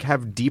 I think,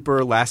 have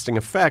deeper lasting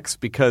effects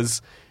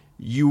because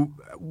you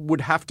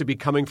would have to be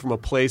coming from a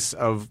place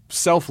of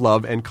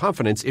self-love and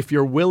confidence if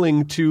you're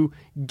willing to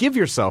give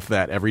yourself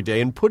that every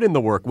day and put in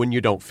the work when you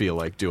don't feel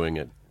like doing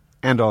it.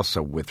 And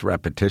also with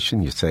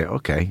repetition, you say,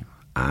 okay,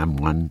 I'm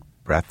one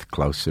breath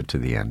closer to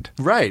the end.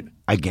 Right.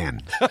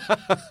 Again.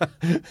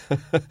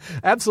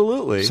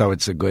 Absolutely. So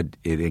it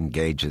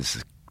engages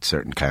a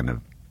certain kind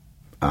of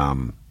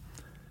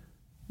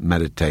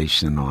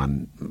meditation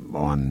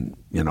on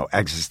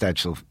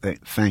existential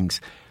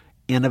things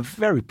in a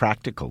very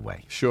practical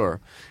way. Sure.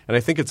 And I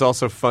think it's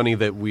also funny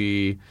that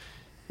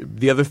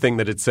the other thing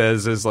that it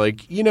says is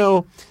like,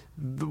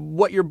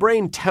 what your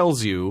brain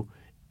tells you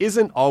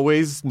isn't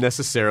always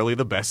necessarily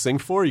the best thing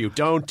for you.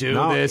 Don't do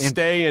this.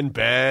 Stay in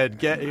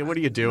bed. What are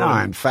you doing? No,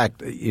 in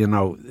fact,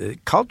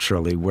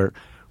 culturally, we're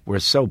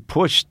so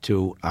pushed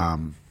to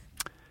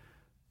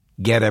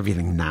get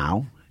everything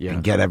now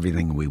and get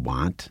everything we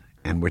want,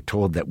 and we're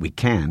told that we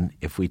can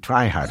if we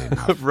try hard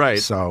enough. Right.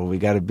 So we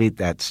got to beat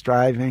that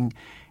striving,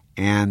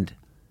 and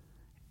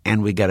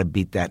we got to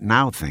beat that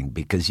now thing,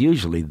 because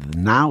usually the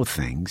now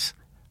things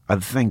are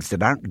the things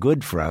that aren't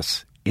good for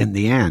us in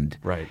the end.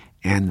 Right.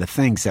 And the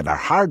things that are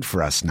hard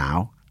for us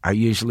now are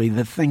usually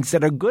the things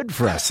that are good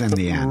for us in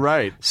the end.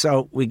 Right.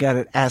 So we got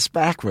it ass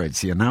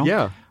backwards,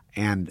 Yeah.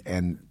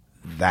 And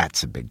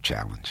that's a big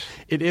challenge.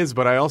 It is,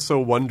 but I also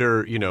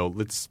wonder,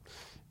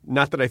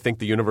 not that I think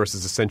the universe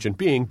is a sentient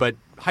being, but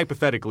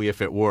hypothetically,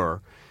 if it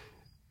were,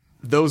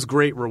 those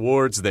great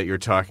rewards that you're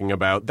talking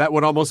about, that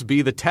would almost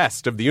be the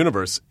test of the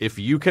universe. If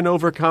you can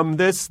overcome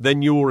this,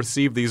 then you will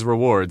receive these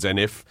rewards. And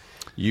if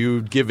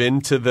you give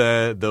in to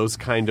those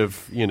kind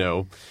of,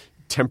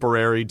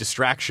 temporary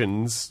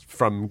distractions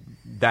from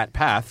that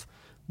path,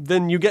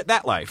 then you get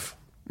that life,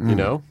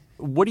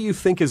 What do you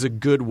think is a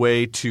good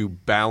way to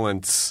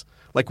balance,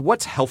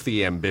 what's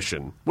healthy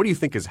ambition? What do you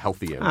think is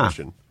healthy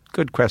ambition?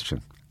 Good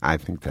question. I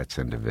think that's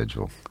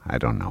individual. I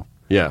don't know.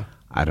 Yeah.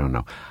 I don't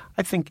know.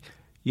 I think,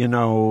 when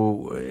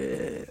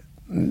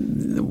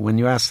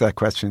you ask that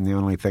question, the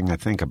only thing I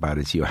think about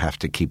is you have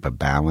to keep a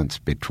balance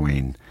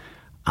between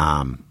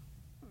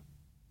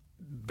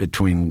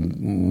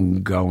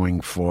going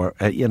for,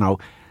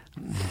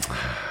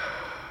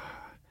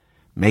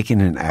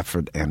 making an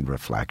effort and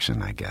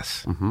reflection, I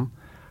guess. Mm-hmm.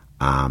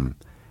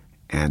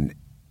 And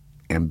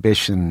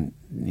ambition,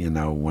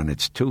 when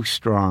it's too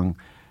strong,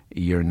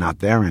 you're not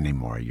there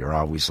anymore. You're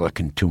always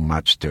looking too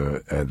much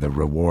to the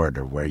reward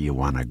or where you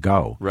want to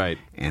go. Right.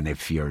 And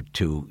if you're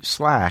too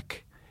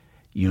slack,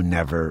 you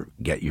never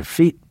get your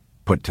feet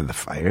put to the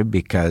fire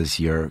because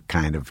you're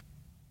kind of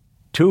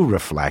too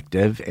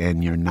reflective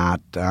and you're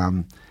not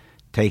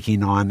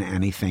taking on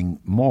anything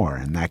more,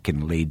 and that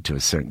can lead to a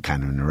certain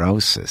kind of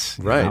neurosis.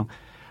 Right.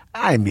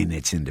 I mean,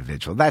 it's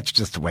individual. That's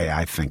just the way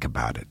I think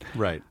about it.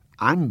 Right.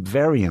 I'm a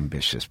very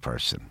ambitious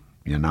person,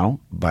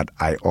 but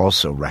I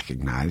also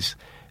recognize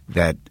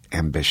that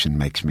ambition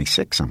makes me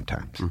sick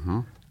sometimes. Mm-hmm.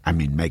 I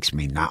mean, makes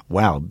me not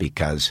well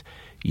because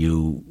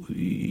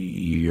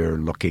you're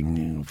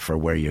looking for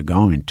where you're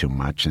going too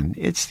much, and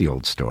it's the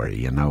old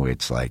story.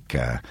 It's like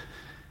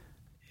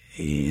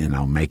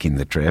making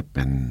the trip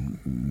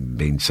and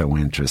being so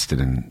interested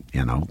in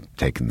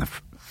taking the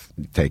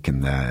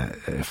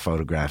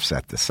photographs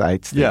at the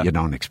sites that you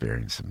don't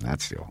experience them.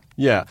 That's the old.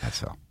 Yeah,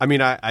 that's all. I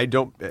mean, I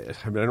don't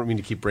mean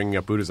to keep bringing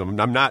up Buddhism.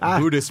 I'm not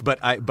Buddhist, but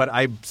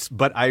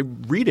I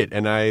read it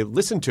and I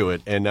listen to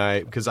it, and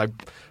because I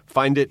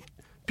find it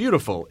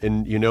beautiful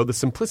and the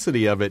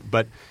simplicity of it,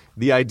 but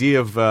the idea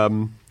of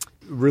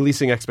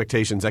releasing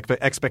expectations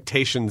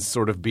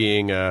sort of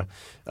being a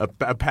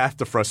path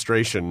to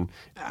frustration.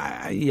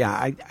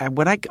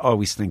 What I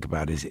always think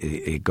about is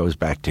it goes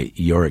back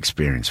to your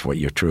experience, what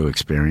your true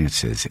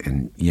experience is.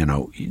 And,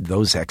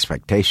 those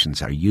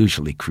expectations are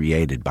usually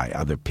created by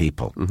other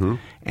people, mm-hmm.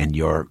 and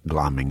you're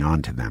glomming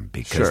onto them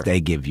because they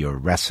give you a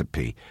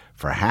recipe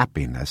for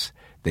happiness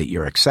that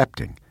you're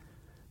accepting,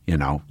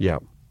 Yeah.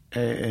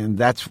 And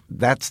that's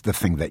the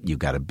thing that you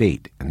got to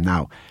beat. And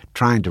now,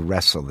 trying to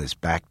wrestle this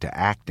back to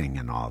acting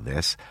and all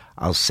this,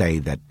 I'll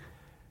say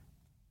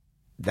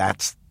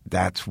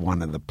that's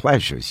one of the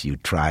pleasures. You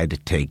try to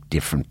take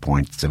different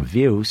points of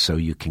view so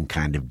you can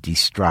kind of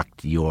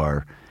destruct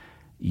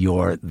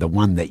the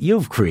one that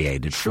you've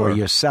created for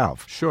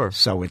yourself. Sure.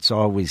 So it's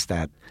always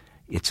that.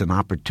 It's an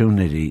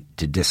opportunity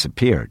to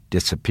disappear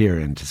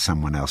into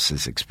someone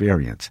else's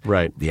experience.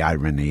 Right. The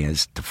irony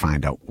is to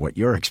find out what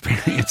your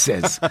experience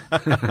is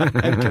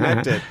and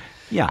connect it.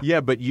 Yeah.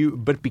 Yeah, but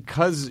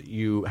because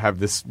you have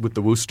this with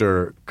the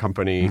Wooster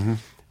company, mm-hmm.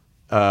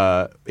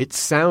 It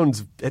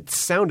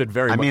sounded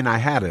very. I mean, I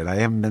had it. I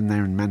haven't been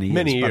there in many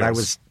years. But I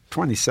was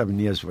 27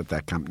 years with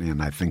that company,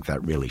 and I think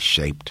that really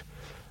shaped,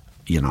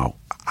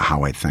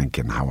 how I think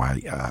and how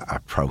I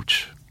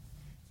approach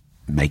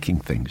making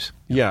things.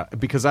 Yeah,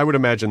 because I would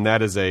imagine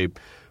that is a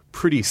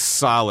pretty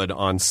solid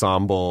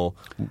ensemble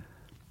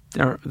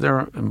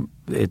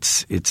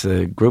It's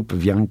a group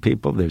of young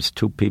people. There's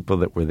 2 people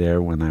that were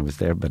there when I was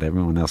there, but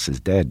everyone else is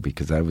dead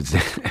because I was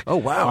there. Oh,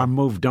 wow. I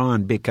moved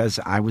on because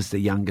I was the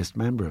youngest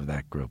member of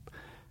that group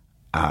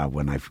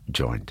when I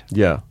joined.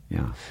 Yeah.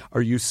 Yeah.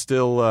 Are you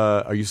still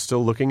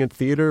looking at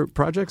theater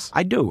projects?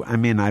 I do. I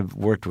mean, I've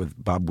worked with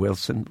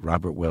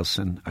Robert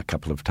Wilson, a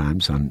couple of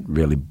times on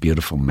really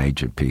beautiful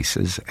major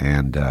pieces,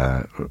 and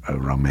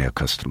Romeo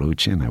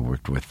Costellucci, and I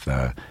worked with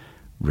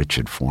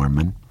Richard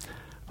Foreman,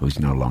 who's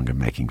no longer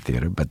making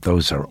theater. But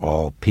those are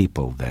all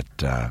people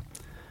that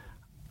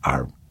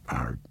are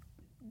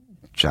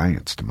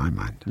giants to my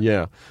mind.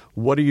 Yeah.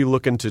 What are you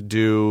looking to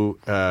do?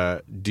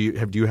 Do you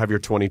have your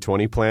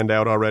 2020 planned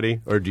out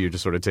already, or do you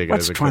just sort of take it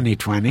What's as a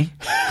 2020?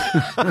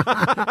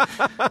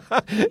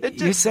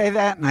 You say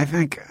that, and I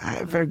think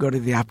I better go to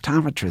the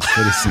optometrist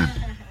pretty soon.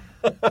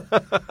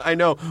 I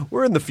know.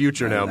 We're in the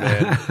future now,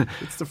 man.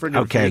 It's the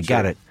freaking Okay, future.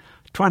 got it.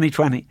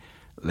 2020.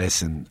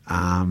 Listen,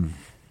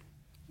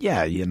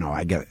 yeah,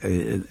 I got.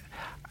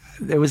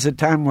 There was a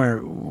time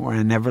where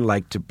I never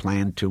liked to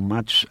plan too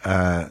much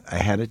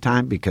ahead of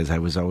time because I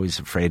was always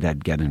afraid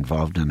I'd get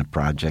involved in a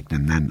project,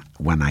 and then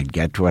when I'd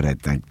get to it,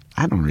 I'd think,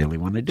 I don't really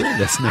want to do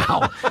this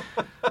now.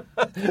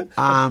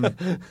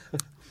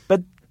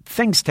 But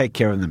things take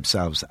care of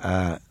themselves.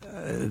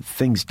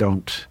 Things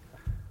don't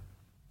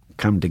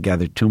come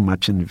together too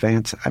much in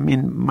advance. I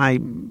mean,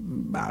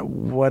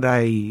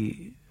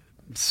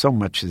 so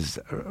much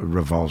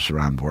revolves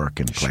around work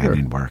and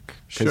planning work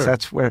because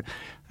that's where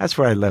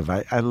I live.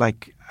 I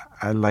like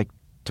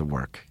to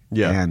work,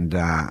 and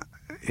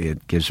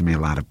it gives me a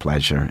lot of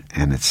pleasure,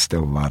 and it's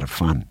still a lot of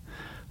fun.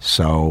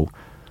 So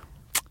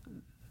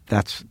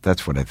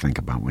that's what I think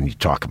about when you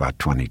talk about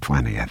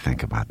 2020. I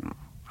think about,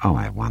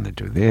 I want to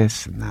do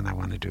this, and then I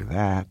want to do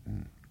that.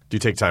 And do you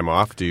take time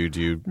off? Do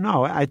you?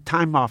 No,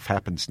 time off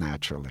happens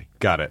naturally.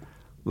 Got it.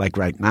 Like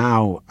right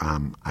now,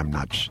 I'm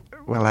not.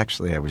 Well,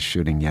 actually, I was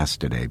shooting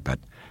yesterday, but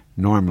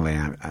normally,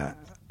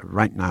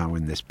 right now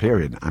in this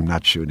period, I'm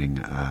not shooting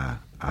a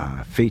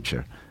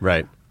feature.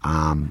 Right.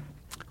 I'm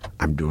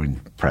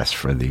doing press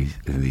for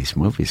these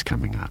movies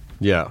coming up.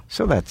 Yeah.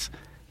 So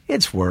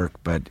it's work,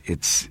 but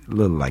it's a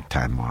little like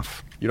time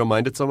off. You don't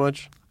mind it so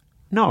much?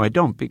 No, I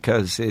don't,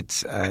 because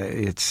it's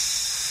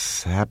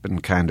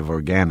happened kind of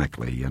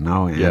organically,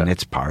 and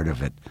it's part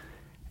of it,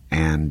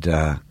 and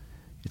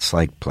it's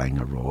like playing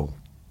a role.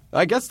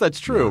 I guess that's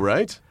true,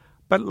 right?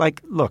 But right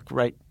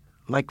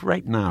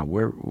now,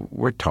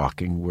 we're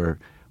talking.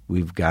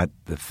 We've got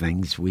the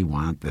things we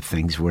want, the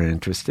things we're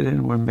interested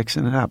in. We're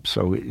mixing it up,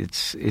 so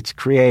it's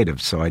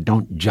creative. So I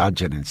don't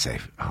judge it and say,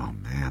 "Oh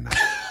man,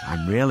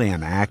 I'm really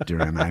an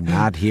actor, and I'm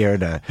not here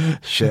to,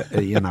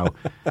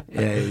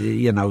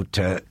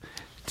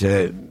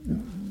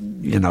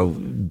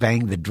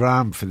 bang the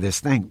drum for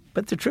this thing."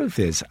 But the truth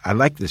is, I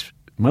like this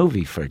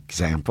movie, for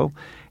example,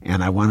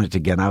 and I wanted to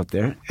get out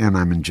there, and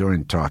I'm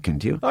enjoying talking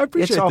to you. I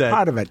appreciate that. It's all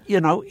part of it.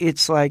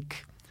 It's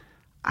like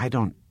I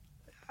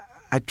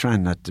try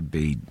not to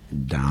be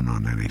down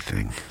on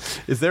anything.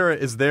 Is there a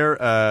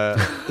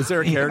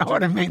character? You know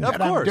what I mean? Of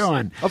that course, I'm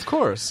doing. Of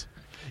course.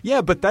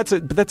 Yeah, but that's a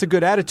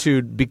good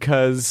attitude,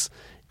 because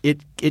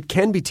it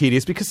can be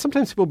tedious, because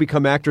sometimes people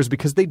become actors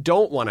because they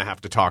don't want to have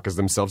to talk as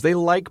themselves. They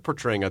like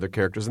portraying other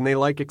characters, and they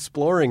like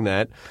exploring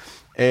that.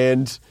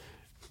 And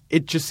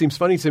it just seems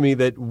funny to me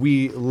that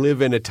we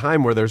live in a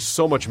time where there's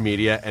so much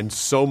media and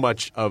so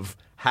much of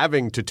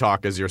having to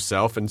talk as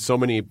yourself, and so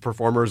many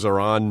performers are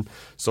on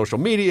social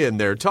media and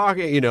they're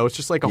talking. It's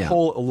just like a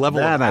whole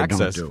level of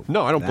access. I don't do.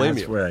 No, I don't blame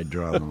you. That's where I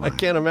draw the line. I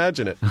can't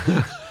imagine it.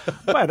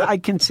 But I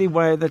can see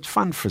why that's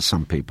fun for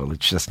some people.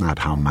 It's just not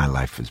how my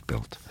life is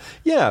built.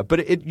 Yeah, but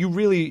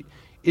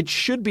it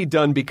should be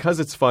done because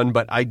it's fun.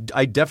 But I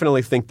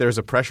definitely think there's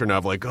a pressure now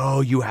of like,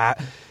 you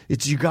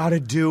got to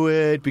do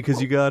it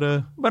because you got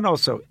to. But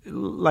also,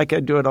 like, I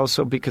do it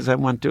also because I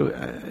want to.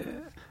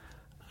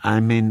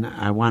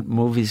 I want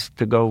movies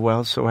to go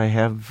well, so I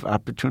have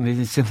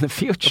opportunities in the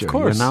future. Of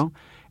course.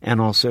 And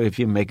also, if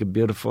you make a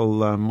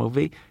beautiful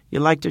movie, you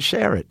like to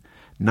share it.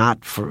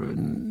 Not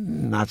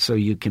so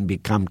you can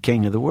become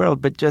king of the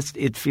world, but just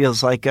it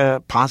feels like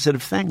a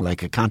positive thing,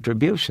 like a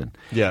contribution.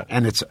 Yeah.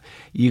 And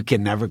you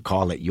can never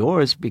call it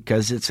yours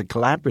because it's a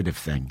collaborative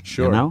thing.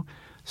 Sure.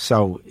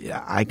 So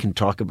I can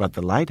talk about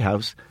the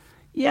Lighthouse.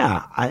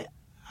 Yeah,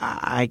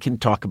 I can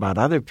talk about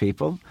other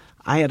people.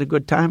 I had a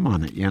good time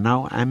on it,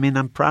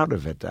 I'm proud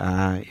of it.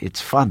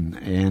 It's fun,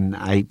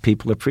 and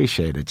people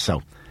appreciate it.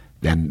 So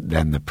then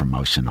the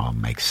promotion all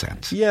makes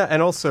sense. Yeah,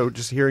 and also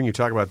just hearing you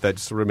talk about that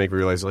just sort of make me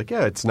realize,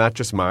 it's not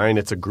just mine.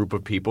 It's a group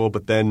of people.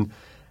 But then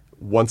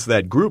once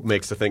that group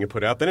makes the thing and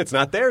put it out, then it's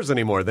not theirs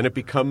anymore. Then it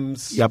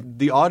becomes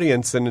the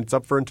audience, and it's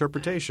up for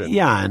interpretation.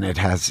 Yeah, and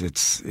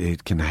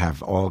it can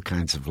have all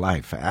kinds of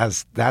life.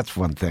 That's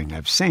one thing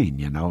I've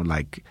seen,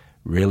 like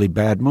really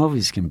bad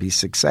movies can be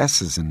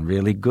successes, and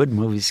really good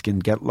movies can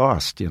get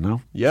lost,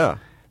 Yeah.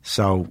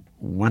 So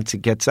once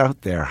it gets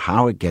out there,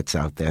 how it gets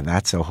out there,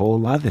 that's a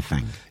whole other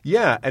thing.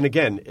 Yeah, and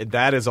again,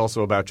 that is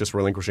also about just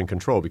relinquishing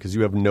control, because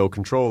you have no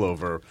control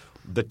over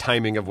the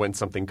timing of when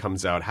something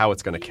comes out, how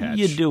it's going to catch.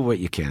 You do what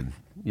you can.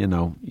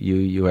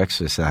 You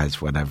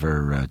exercise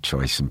whatever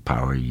choice and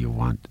power you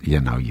want,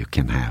 you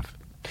can have.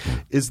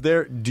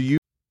 Do you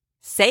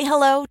Say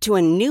hello to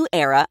a new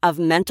era of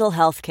mental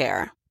health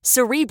care.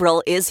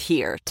 Cerebral is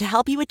here to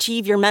help you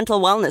achieve your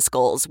mental wellness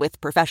goals with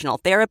professional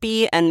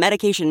therapy and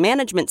medication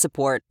management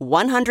support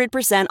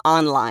 100%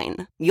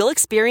 online. You'll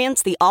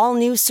experience the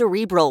all-new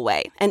Cerebral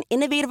Way, an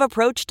innovative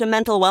approach to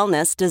mental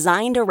wellness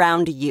designed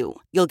around you.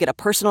 You'll get a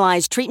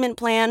personalized treatment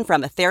plan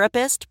from a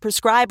therapist,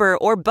 prescriber,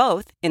 or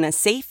both in a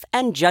safe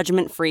and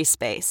judgment-free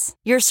space.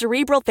 Your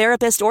Cerebral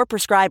therapist or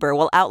prescriber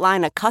will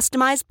outline a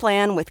customized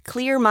plan with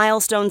clear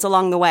milestones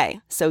along the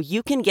way, so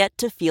you can get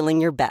to feeling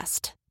your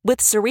best. With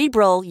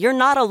Cerebral, you're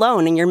not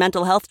alone in your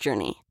mental health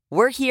journey.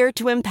 We're here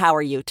to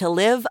empower you to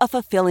live a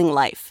fulfilling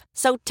life.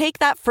 So take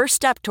that first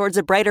step towards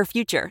a brighter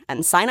future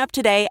and sign up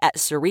today at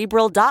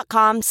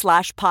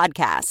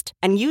Cerebral.com/podcast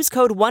and use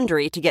code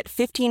WONDERY to get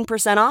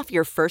 15% off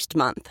your first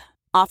month.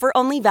 Offer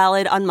only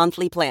valid on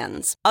monthly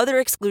plans. Other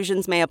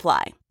exclusions may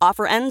apply.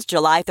 Offer ends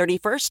July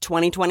 31st,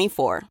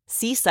 2024.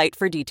 See site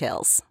for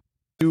details.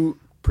 You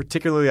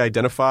particularly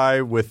identify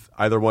with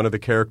either one of the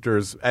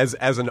characters as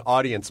an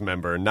audience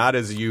member, not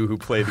as you who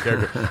played the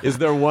character? Is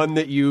there one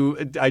that you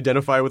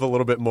identify with a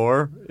little bit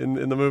more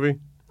in the movie?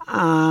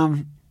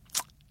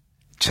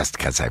 Just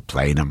because I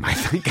played him, I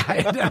think I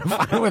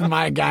identify with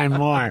my guy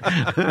more.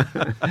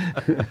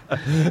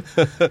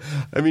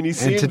 I mean, he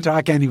seemed... And to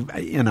talk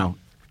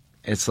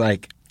it's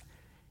like,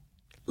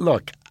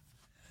 look,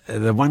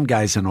 the one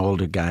guy's an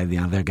older guy, the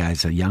other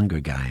guy's a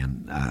younger guy,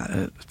 and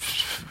I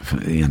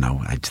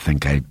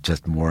think I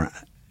just more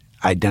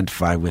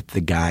identify with the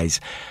guys,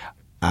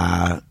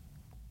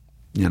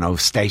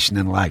 station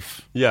in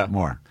life. Yeah.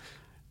 More.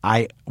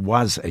 I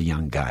was a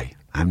young guy.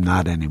 I'm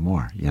not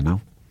anymore.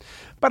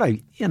 But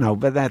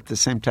but at the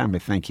same time, I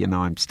think,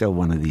 I'm still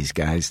one of these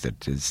guys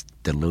that is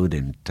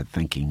deluded to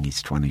thinking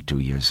he's 22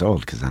 years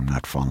old because I'm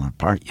not falling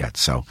apart yet.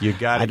 So you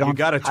got a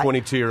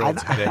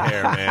 22-year-old's head of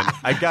hair, man.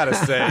 I gotta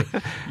say,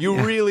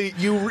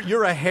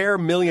 you're a hair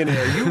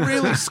millionaire. You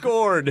really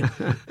scored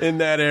in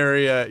that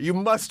area. You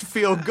must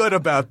feel good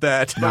about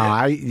that.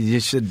 No,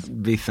 you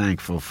should be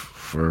thankful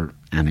for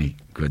any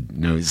good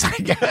news, I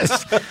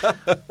guess.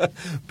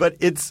 But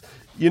it's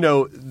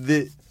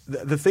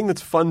the thing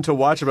that's fun to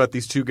watch about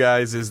these two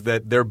guys is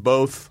that they're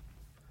both,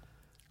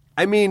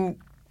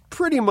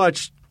 pretty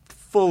much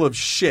full of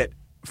shit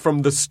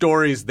from the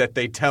stories that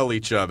they tell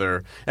each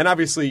other. And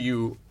obviously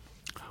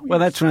Well,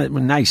 that's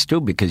nice,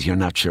 too, because you're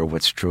not sure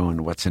what's true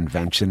and what's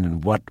invention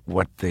and what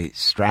the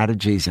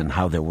strategies and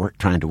how they're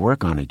trying to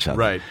work on each other.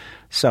 Right.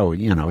 So,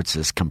 it's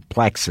as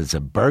complex as a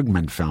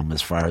Bergman film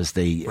as far as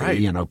the,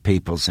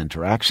 people's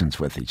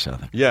interactions with each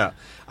other. Yeah.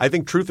 I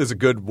think truth is a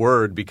good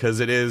word because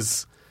it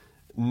is –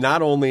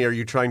 not only are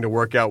you trying to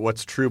work out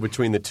what's true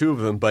between the two of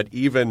them, but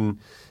even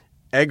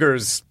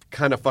Eggers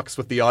kind of fucks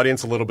with the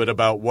audience a little bit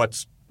about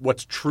what's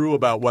true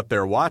about what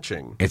they're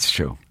watching. It's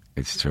true.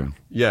 It's true.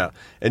 Yeah.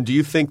 And do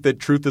you think that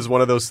truth is one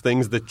of those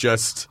things that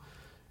just,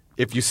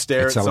 if you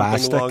stare at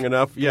something long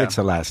enough? Yeah. It's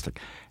elastic.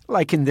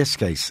 Like in this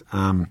case,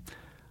 do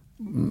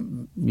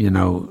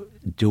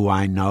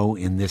I know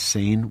in this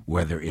scene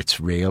whether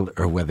it's real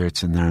or whether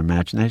it's in their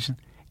imagination?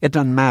 It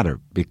doesn't matter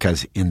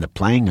because in the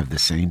playing of the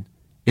scene,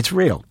 it's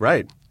real.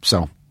 Right.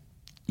 So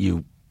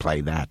you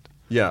play that.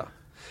 Yeah.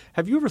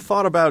 Have you ever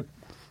thought about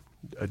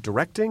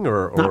directing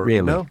or Not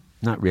really. No?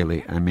 Not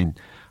really. I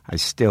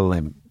still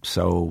am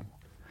so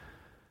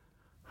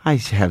 – I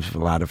have a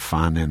lot of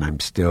fun and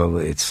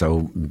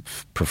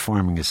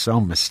performing is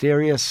so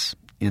mysterious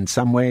in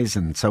some ways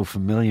and so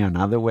familiar in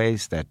other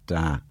ways that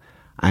I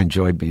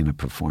enjoy being a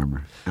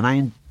performer. And I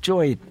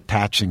enjoy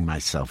attaching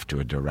myself to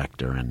a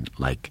director and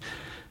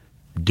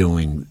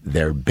doing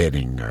their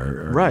bidding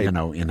or right.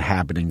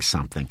 Inhabiting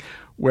something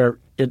where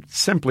it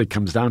simply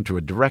comes down to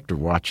a director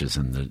watches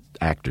and the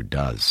actor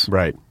does.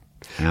 Right.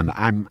 And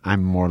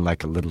I'm more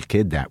like a little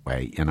kid that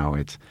way.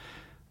 It's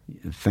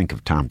think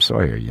of Tom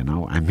Sawyer,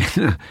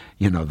 the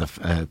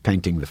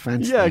painting the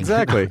fence. Yeah, thing.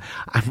 Exactly.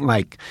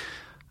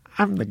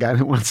 I'm the guy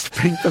that wants to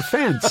paint the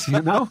fence,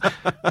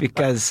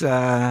 because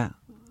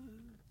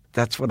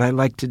that's what I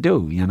like to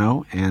do,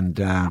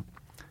 and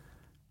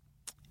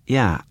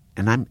yeah.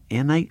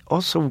 And I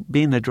also,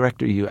 being a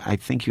director, I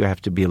think you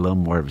have to be a little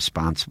more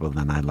responsible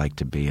than I like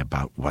to be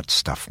about what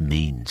stuff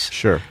means.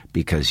 Sure.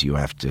 Because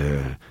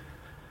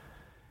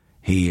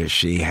he or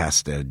she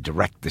has to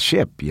direct the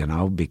ship,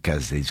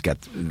 because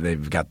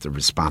they've got the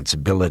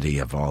responsibility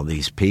of all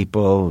these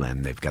people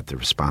and they've got the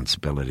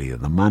responsibility of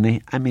the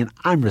money.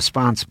 I'm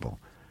responsible,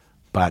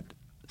 but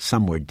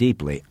somewhere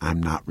deeply,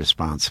 I'm not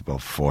responsible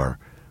for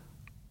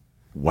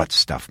what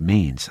stuff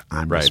means.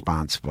 I'm right.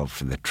 responsible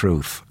for the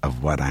truth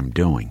of what I'm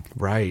doing.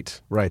 Right.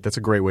 That's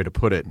a great way to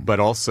put it. But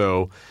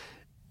also,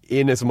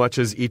 in as much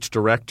as each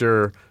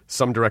director,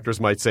 some directors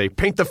might say,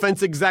 paint the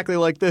fence exactly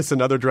like this,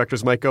 and other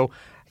directors might go,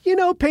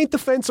 paint the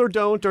fence or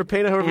don't, or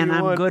paint it however you want.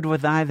 And I'm good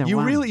with either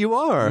one. You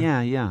are?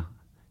 Yeah.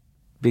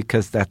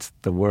 Because that's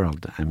the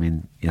world. I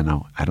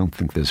don't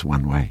think there's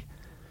one way.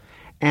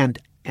 And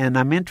And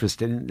I'm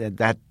interested in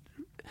that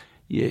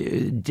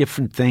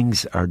different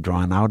things are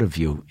drawn out of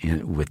you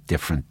with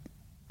different,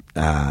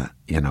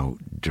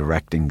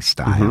 directing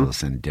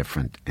styles and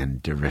different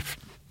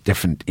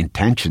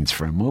intentions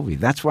for a movie.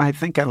 That's why I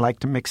think I like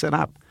to mix it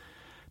up,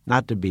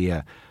 not to be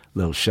a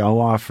little show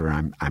off. Or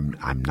I'm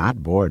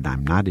not bored.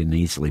 I'm not an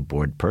easily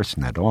bored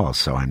person at all.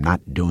 So I'm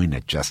not doing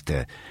it just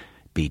to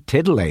be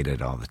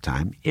titillated all the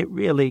time. It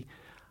really,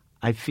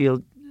 I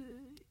feel,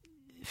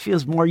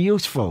 feels more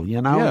useful.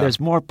 There's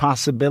more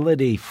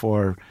possibility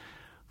for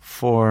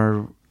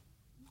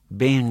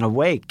being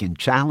awake and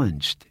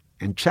challenged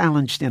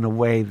in a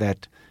way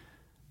that,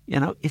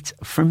 it's,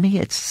 for me,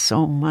 it's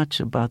so much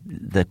about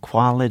the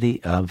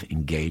quality of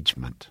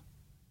engagement,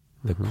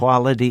 the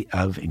quality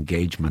of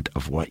engagement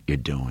of what you're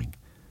doing.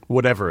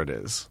 Whatever it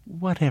is.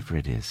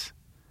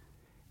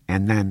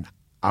 And then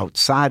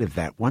outside of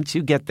that, once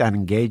you get that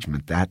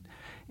engagement,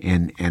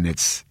 and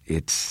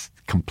it's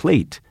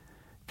complete,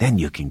 then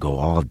you can go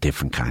all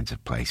different kinds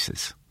of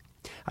places.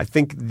 I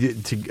think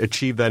to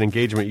achieve that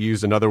engagement, you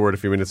used another word a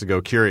few minutes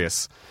ago,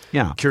 curious.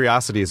 Yeah.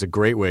 Curiosity is a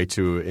great way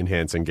to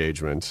enhance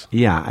engagement.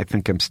 Yeah, I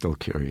think I'm still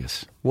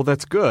curious. Well,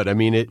 that's good. I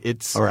mean,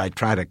 it's... Or I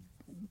try to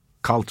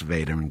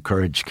cultivate or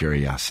encourage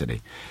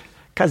curiosity.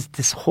 Because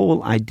this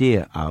whole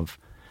idea of,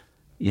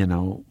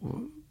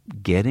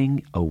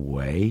 getting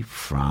away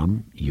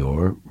from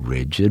your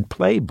rigid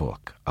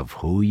playbook of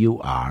who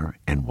you are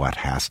and what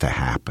has to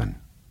happen.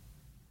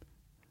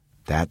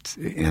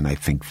 And I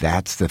think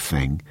that's the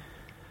thing.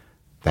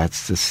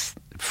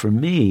 For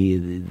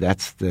me,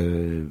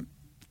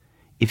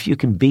 if you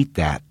can beat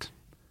that,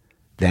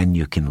 then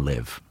you can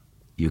live.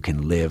 You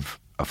can live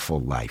a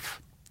full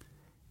life.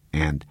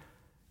 And,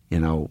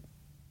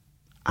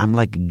 I'm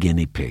like a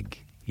guinea pig,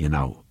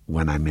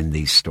 when I'm in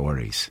these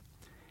stories.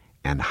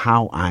 And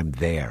how I'm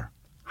there,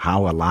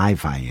 how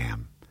alive I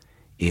am,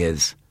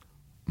 is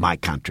my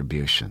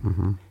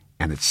contribution.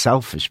 And it's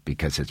selfish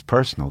because it's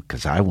personal,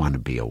 because I want to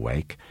be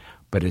awake.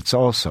 But it's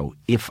also,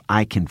 if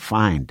I can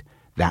find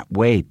that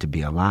way to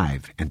be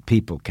alive and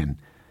people can,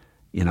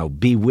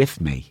 be with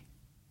me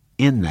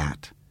in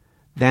that,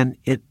 then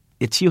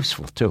it's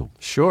useful too.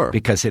 Sure.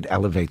 Because it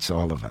elevates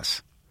all of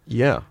us.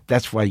 Yeah.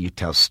 That's why you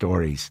tell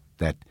stories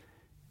that,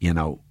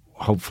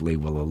 hopefully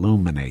will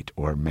illuminate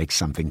or make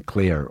something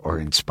clear or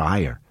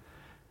inspire.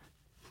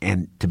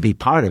 And to be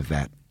part of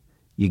that,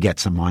 you get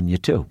some on you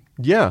too.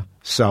 Yeah.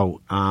 So,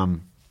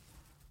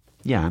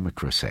 yeah, I'm a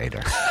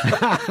crusader.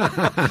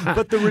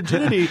 But the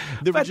rigidity...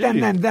 But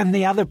then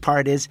the other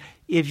part is,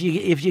 if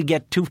you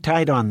get too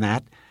tight on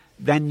that,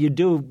 then you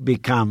do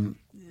become,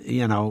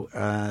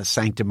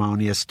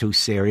 sanctimonious, too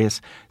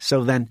serious.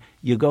 So then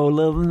you go a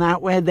little in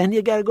that way, then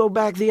you got to go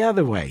back the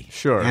other way.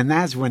 Sure. And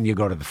that's when you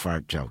go to the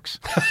fart jokes.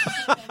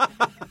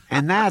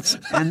 And that's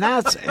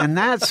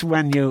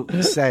when you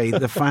say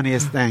the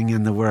funniest thing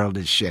in the world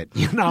is shit.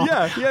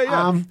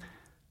 Yeah.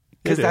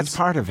 Because that's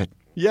part of it.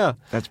 Yeah.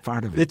 That's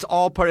part of it. It's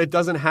all part. It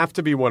doesn't have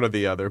to be one or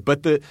the other.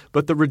 But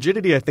the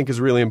rigidity, I think,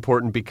 is really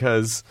important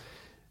because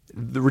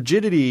the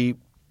rigidity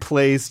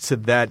plays to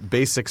that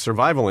basic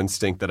survival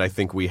instinct that I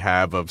think we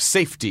have of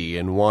safety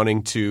and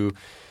wanting to,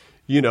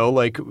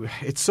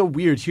 it's so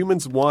weird.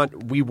 Humans want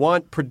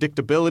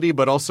predictability,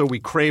 but also we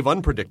crave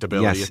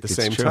unpredictability at the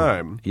same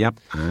time.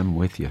 Yep, I'm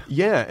with you.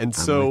 Yeah, and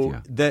so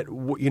that,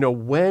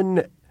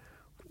 when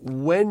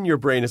your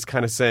brain is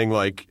kind of saying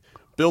like,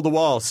 build a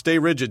wall, stay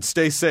rigid,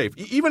 stay safe.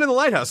 Even in the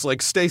Lighthouse,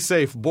 like stay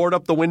safe, board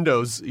up the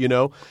windows,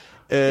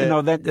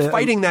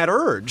 fighting that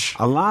urge.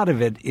 A lot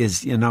of it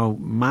is,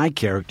 my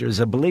character is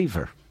a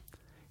believer,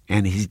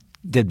 and he's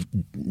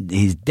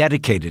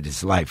dedicated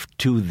his life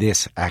to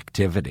this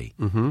activity.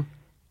 Mm-hmm.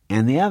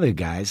 And the other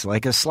guy's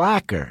like a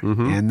slacker,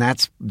 and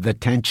that's the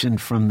tension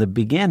from the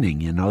beginning.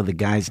 The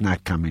guy's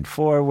not coming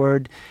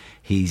forward.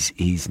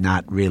 He's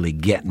not really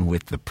getting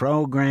with the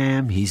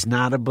program. He's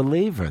not a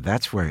believer.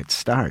 That's where it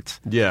starts.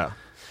 Yeah.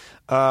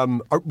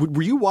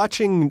 Were you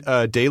watching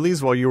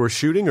dailies while you were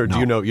shooting, or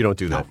you don't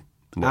do that?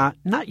 No.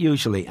 Not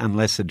usually,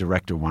 unless the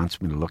director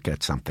wants me to look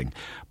at something.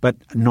 But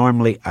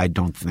normally, I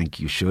don't think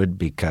you should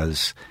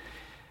because,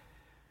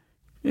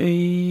 you're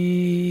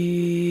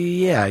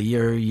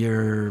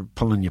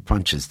pulling your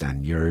punches.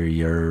 Then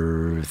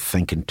you're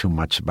thinking too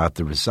much about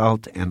the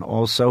result, and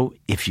also,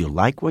 if you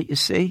like what you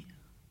see,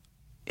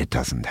 it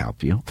doesn't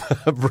help you.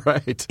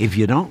 Right. If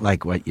you don't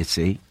like what you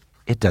see,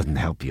 it doesn't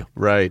help you.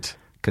 Right.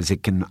 Because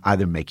it can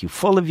either make you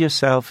full of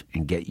yourself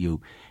and give you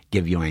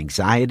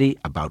anxiety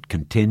about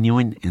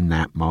continuing in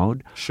that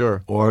mode.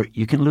 Sure. Or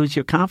you can lose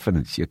your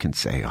confidence. You can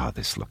say, oh,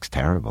 this looks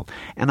terrible.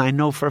 And I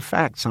know for a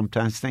fact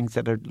sometimes things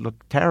that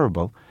look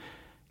terrible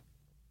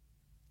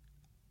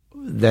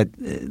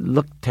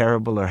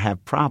or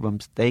have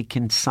problems, they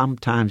can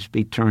sometimes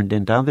be turned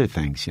into other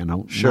things,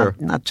 Sure.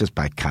 Not just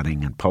by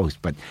cutting and post,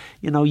 but,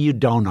 you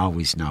don't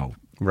always know.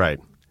 Right.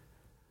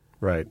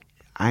 Right.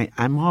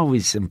 I'm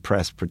always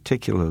impressed,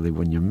 particularly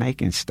when you're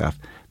making stuff,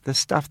 the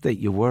stuff that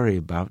you worry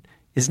about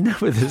is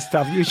never the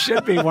stuff you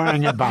should be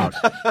worrying about,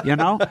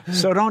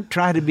 So don't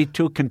try to be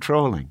too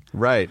controlling.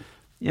 Right.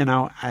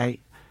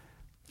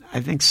 I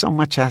think so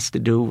much has to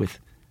do with,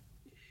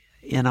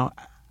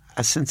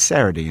 a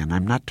sincerity, and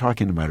I'm not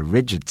talking about a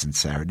rigid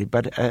sincerity,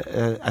 but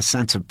a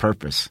sense of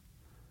purpose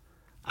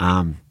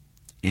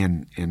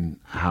in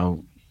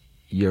how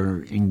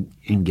you're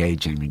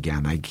engaging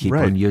again. I keep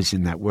on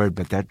using that word,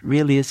 but that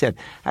really is it.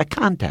 A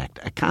contact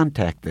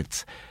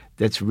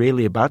that's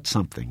really about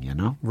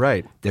something,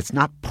 Right. That's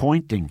not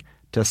pointing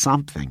to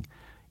something.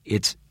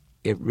 It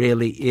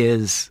really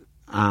is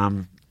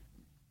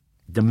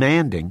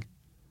demanding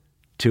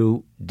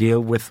to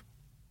deal with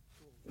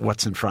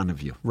what's in front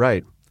of you.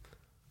 Right.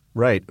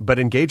 Right. But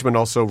engagement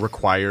also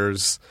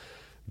requires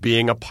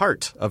being a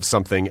part of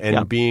something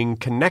and being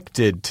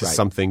connected to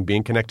something,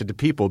 being connected to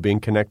people, being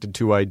connected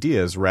to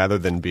ideas rather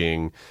than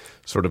being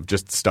sort of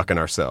just stuck in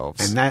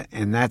ourselves.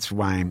 And that's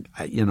why,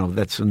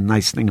 that's a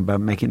nice thing about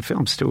making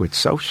films too. It's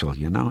social,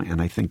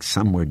 and I think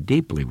somewhere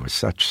deeply we're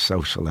such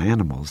social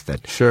animals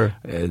that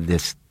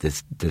this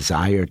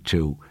desire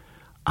to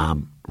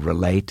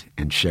relate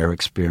and share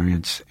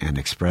experience and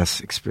express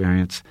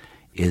experience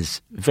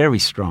is very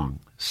strong.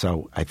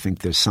 So I think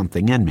there's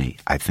something in me.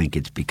 I think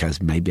it's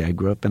because maybe I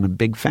grew up in a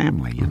big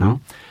family,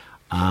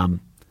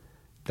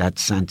 that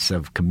sense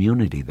of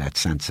community, that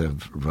sense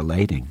of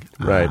relating.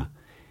 Right.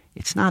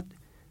 It's not,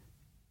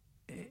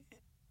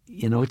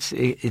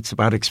 it's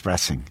about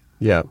expressing.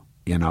 Yeah.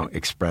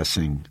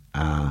 Expressing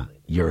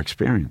your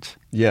experience.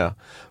 Yeah.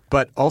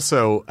 But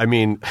also, I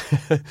mean,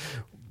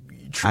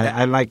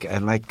 I like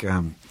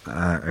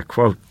a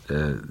quote.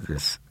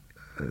 This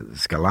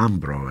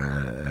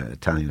Scalambro,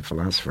 Italian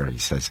philosopher, he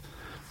says,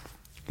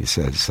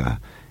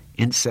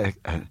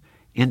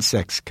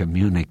 insects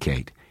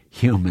communicate,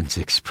 humans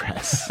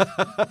express.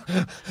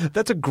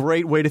 That's a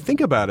great way to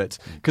think about it.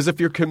 Because if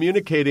you're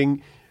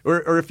communicating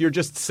or if you're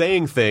just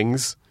saying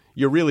things,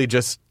 you're really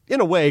just, in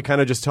a way, kind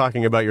of just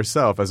talking about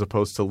yourself as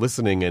opposed to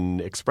listening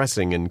and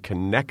expressing and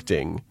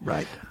connecting.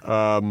 Right.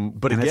 But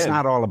and again, it's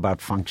not all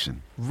about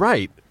function.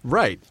 Right.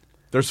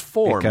 There's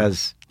form.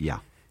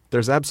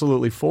 There's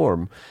absolutely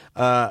form.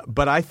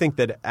 But I think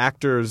that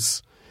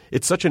actors,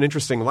 it's such an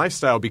interesting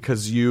lifestyle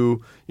because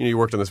you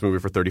worked on this movie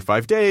for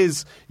 35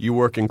 days. You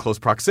work in close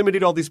proximity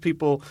to all these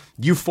people.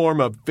 You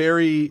form a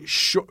very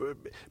short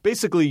 –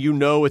 basically,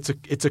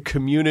 it's a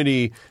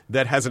community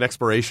that has an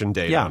expiration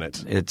date on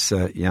it. It's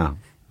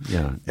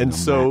And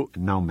so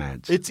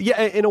nomads. It's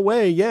in a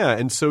way, yeah.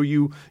 And so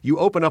you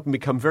open up and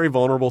become very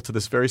vulnerable to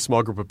this very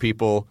small group of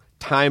people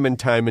time and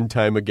time and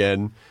time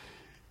again.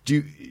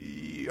 Do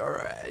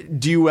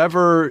you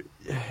ever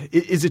 –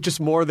 is it just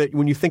more that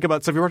when you think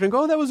about stuff you're working,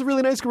 go, oh, that was a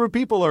really nice group of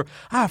people, or,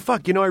 I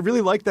really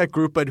like that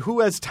group, but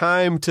who has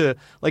time to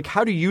 – like,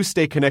 how do you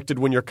stay connected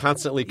when you're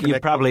constantly connected?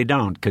 You probably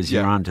don't because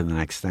you're on to the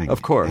next thing.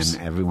 Of course.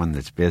 And everyone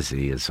that's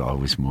busy is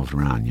always moved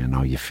around,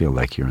 You feel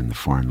like you're in the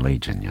Foreign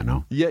Legion,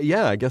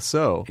 Yeah, I guess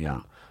so.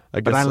 Yeah.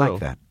 I guess but I so.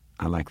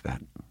 like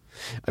that.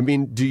 I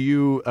mean, do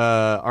you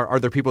are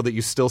there people that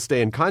you still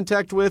stay in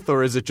contact with,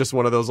 or is it just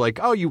one of those like,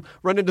 oh, you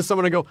run into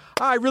someone and go,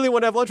 I really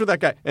want to have lunch with that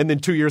guy, and then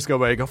 2 years go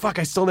by and you go, fuck,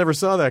 I still never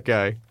saw that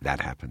guy. That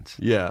happens.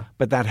 Yeah.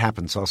 But that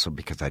happens also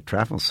because I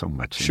travel so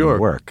much in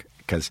work.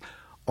 Because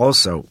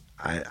also,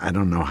 I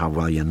don't know how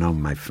well you know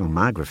my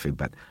filmography,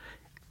 but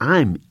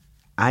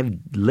I've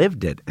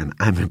lived it, and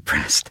I'm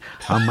impressed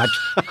how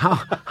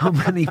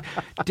many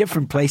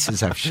different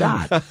places I've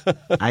shot.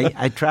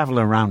 I travel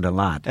around a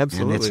lot,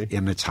 absolutely,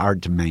 and it's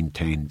hard to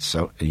maintain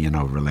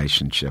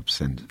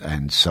relationships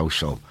and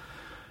social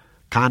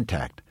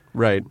contact.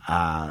 Right.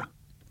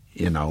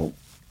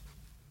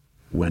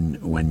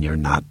 When you're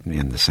not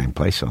in the same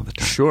place all the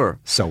time. Sure.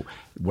 So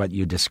what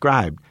you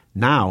described.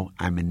 Now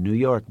I'm in New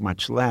York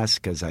much less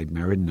because I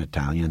married an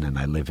Italian and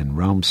I live in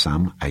Rome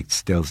some. I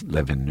still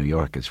live in New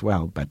York as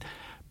well, but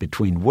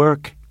between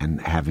work and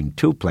having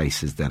two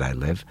places that I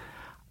live,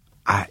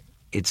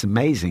 it's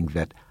amazing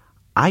that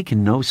I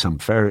can know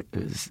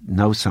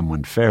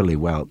someone fairly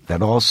well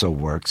that also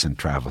works and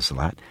travels a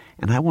lot,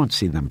 and I won't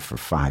see them for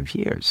 5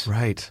 years.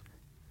 Right.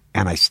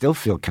 And I still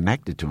feel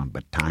connected to them,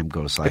 but time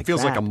goes like that. It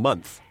feels like a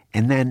month.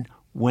 And then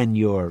when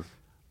you're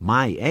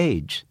my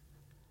age,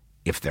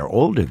 if they're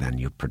older than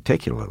you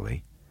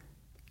particularly,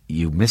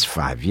 you miss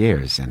 5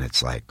 years, and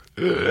it's like,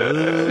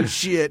 oh,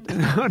 shit.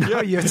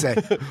 No, you say,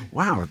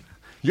 wow.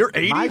 You're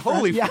 80?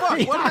 Holy fuck.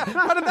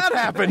 How did that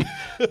happen?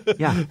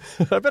 Yeah.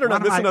 I better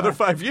not miss another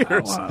 5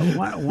 years.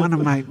 One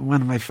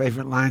of my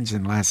favorite lines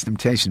in Last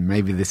Temptation,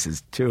 maybe this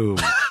is too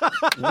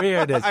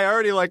weird. I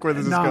already like where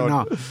this is going.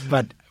 No,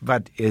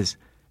 but it's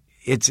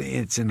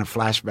in a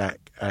flashback,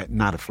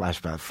 not a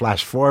flashback,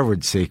 flash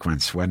forward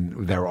sequence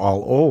when they're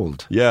all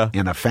old. Yeah.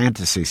 In a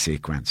fantasy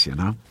sequence,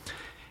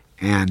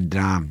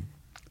 And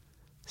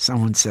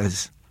someone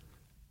says,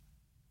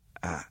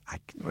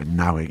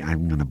 now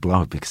I'm going to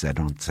blow it because I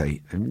don't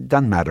say, it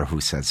doesn't matter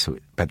who says who,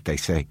 but they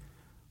say,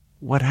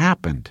 what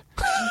happened?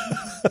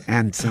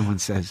 And someone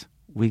says,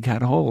 we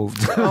got old.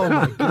 Oh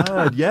my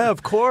God! Yeah,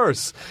 of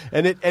course.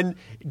 And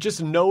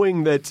just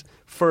knowing that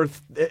for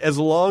as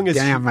long as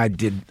I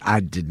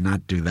did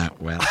not do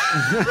that well.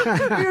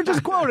 you're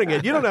just quoting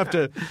it. You don't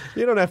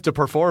have to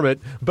perform it.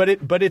 But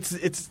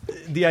it's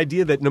the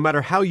idea that no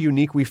matter how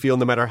unique we feel,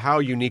 no matter how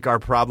unique our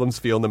problems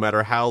feel, no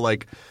matter how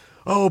like,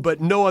 oh, but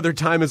no other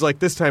time is like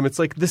this time. It's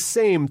like the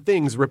same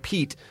things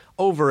repeat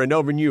over and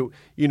over. And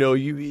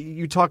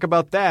you talk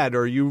about that,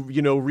 or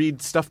you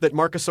read stuff that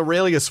Marcus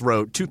Aurelius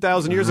wrote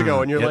 2,000 years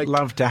ago, and you're like,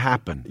 love to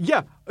happen.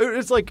 Yeah,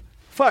 it's like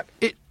fuck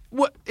it.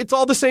 What? It's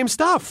all the same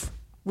stuff.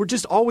 We're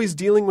just always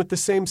dealing with the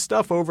same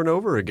stuff over and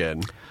over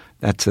again.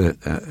 That's it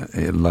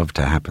love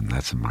to happen.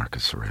 That's a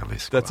Marcus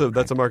Aurelius quote.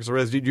 That's a Marcus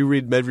Aurelius. Have you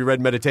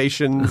read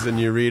Meditations and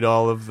you read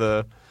all of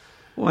the?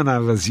 When I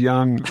was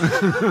young.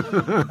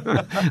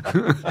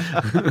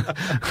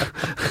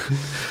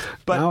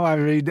 But now I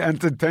read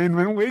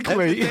Entertainment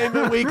Weekly.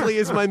 Entertainment Weekly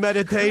is my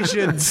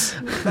meditations.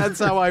 That's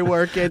how I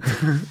work it.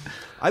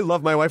 I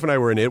love my wife and I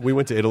were in it. We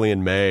went to Italy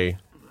in May,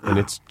 and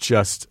it's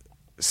just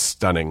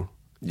stunning.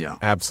 Yeah,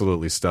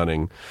 absolutely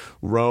stunning.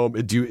 Rome.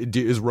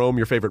 Is Rome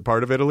your favorite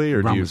part of Italy,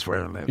 or Rome is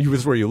where I live.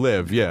 It's where you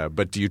live, yeah.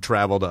 But do you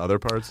travel to other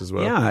parts as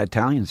well? Yeah,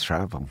 Italians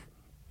travel.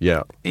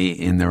 Yeah,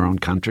 in their own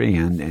country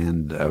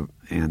and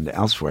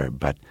elsewhere.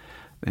 But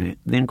the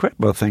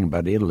incredible thing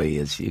about Italy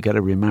is you got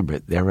to remember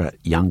they're a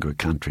younger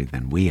country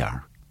than we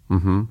are.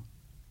 Mm-hmm.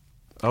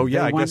 Oh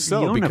yeah, I guess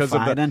so. Because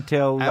of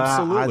until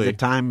absolutely the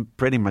time,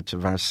 pretty much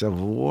of our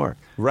Civil War.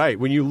 Right.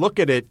 When you look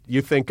at it,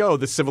 you think, oh,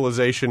 the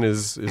civilization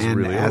is really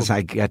old. And as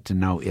I get to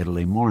know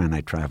Italy more, and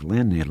I travel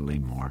in Italy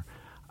more,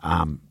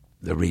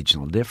 the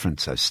regional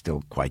differences are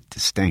still quite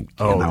distinct.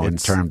 In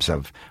terms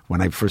of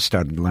when I first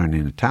started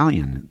learning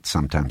Italian,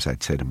 sometimes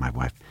I'd say to my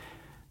wife,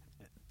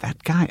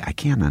 "That guy, I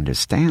can't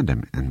understand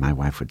him," and my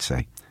wife would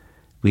say,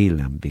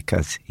 "Willem,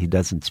 because he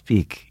doesn't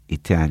speak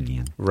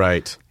Italian."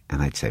 Right.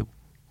 And I'd say,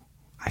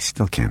 I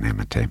still can't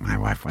imitate my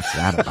wife. What's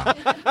that about?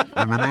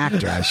 I'm an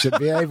actor. I should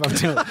be able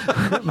to.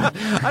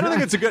 I don't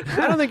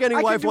think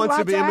any wife wants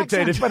to be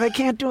imitated. Accents, but I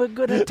can't do a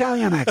good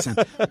Italian accent.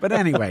 But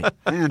anyway,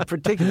 and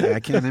particularly, I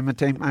can't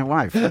imitate my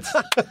wife. What's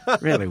that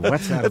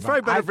It's about? It's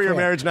probably better for your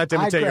marriage not to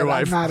imitate your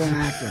wife. I'm not an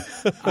actor.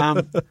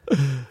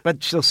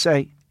 But she'll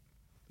say,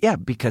 yeah,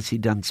 because he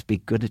doesn't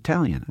speak good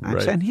Italian.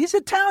 I'm saying, he's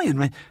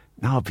Italian.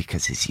 No,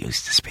 because he's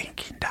used to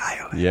speaking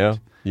dialect. Yeah,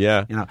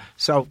 yeah.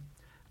 So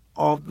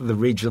all the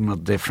regional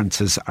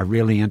differences are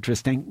really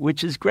interesting,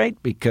 which is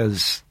great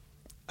because,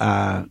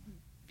 their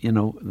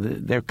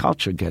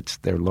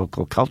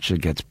local culture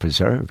gets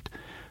preserved.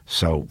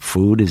 So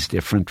food is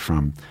different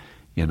from,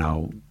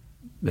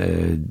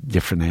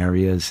 different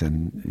areas,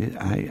 and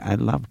I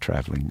love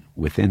traveling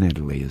within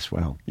Italy as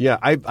well. Yeah,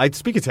 I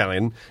speak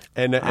Italian,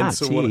 and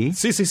so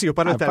sì, io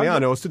parlo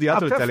italiano, ho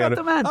studiato l'italiano.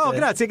 Oh,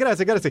 grazie.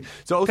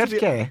 So,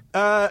 perché?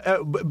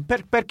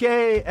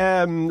 Perché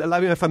la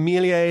mia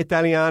famiglia è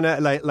italiana,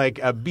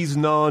 like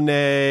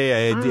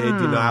bisnonne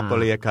di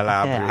Napoli e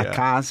Calabria. A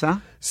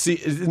casa? Sì,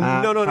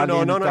 no, non a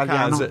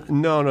casa.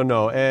 No.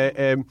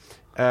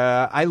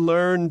 I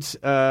learned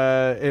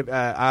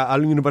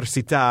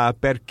all'università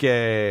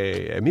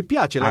perché mi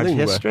piace la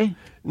lingua. History?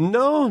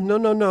 No.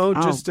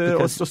 Just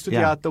ho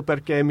studiato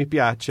perché mi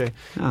piace.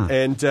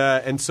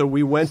 And so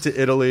we went to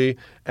Italy,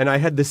 and I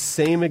had the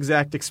same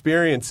exact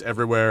experience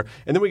everywhere.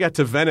 And then we got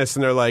to Venice,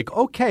 and they're like,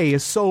 okay,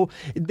 so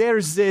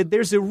there's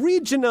a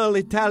regional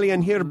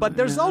Italian here, but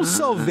there's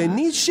also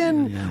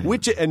Venetian,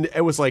 and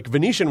it was like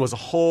Venetian was a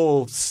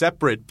whole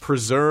separate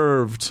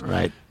preserved,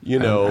 right?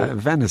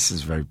 Venice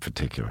is very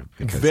particular.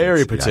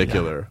 Very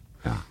particular.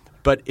 Yeah.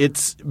 But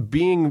it's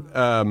being,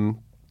 from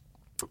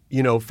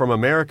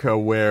America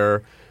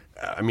where,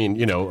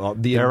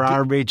 there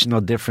are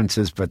regional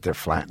differences, but they're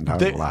flattened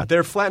out a lot.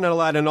 They're flattened out a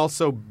lot, and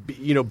also,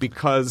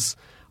 because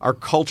our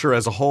culture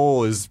as a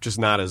whole is just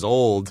not as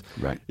old.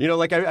 Right.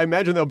 I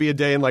imagine there'll be a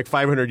day in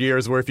 500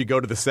 years where if you go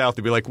to the South,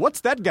 they'll be like,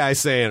 what's that guy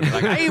saying?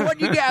 Like, hey, what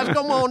you guys,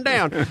 come on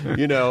down.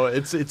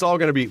 It's all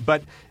going to be,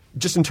 but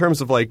just in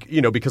terms of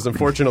because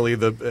unfortunately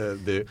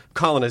the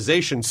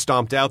colonization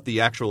stomped out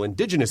the actual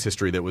indigenous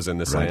history that was in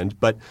this land.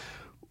 But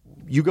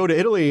you go to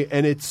Italy,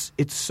 and it's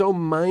so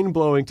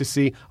mind-blowing to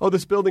see,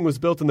 this building was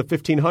built in the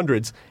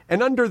 1500s,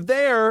 and under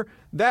there,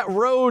 that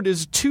road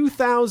is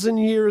 2,000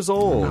 years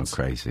old. Oh,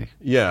 crazy.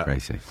 Yeah.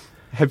 Crazy.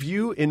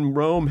 In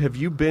Rome, have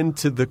you been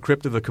to the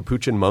crypt of the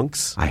Capuchin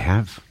monks? I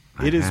have.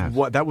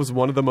 That was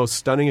one of the most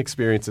stunning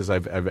experiences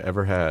I've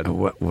ever had.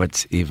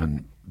 What's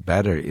even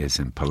better is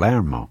in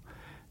Palermo.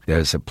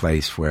 There's a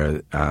place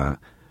where,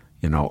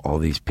 all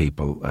these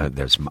people,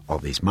 there's all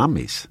these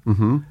mummies,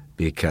 and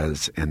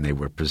they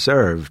were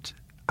preserved,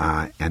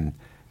 and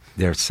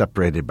they're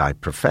separated by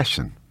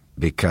profession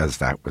because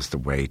that was the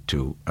way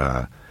to,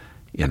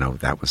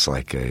 that was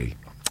like a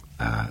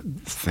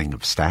thing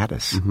of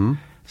status. Mm-hmm.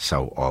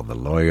 So all the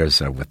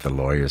lawyers are with the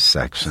lawyers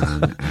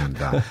section, and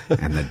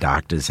the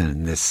doctors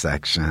in this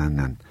section,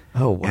 and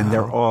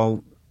they're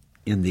all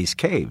in these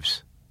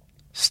caves,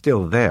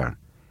 still there,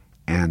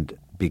 and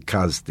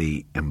because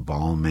the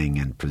embalming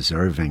and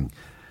preserving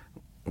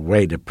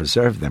way to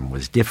preserve them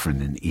was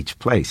different in each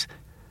place.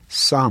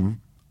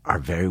 Some are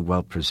very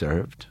well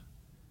preserved,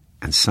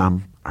 and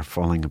some are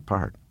falling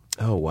apart.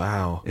 Oh,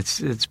 wow.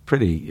 It's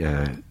pretty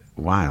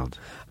wild.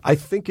 I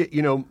think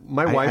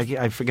my wife.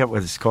 I forget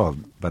what it's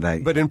called, but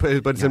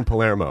it's in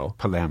Palermo.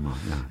 Palermo,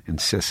 yeah, in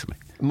Sicily.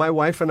 My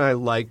wife and I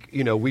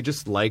we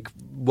just like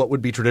what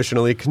would be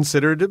traditionally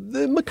considered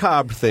the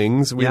macabre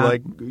things. We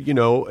like,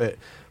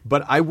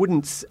 but I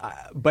wouldn't.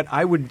 But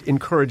I would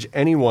encourage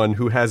anyone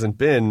who hasn't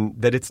been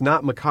that it's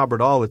not macabre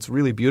at all. It's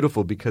really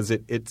beautiful because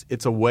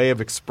it's a way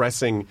of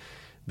expressing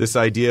this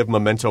idea of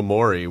memento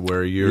mori,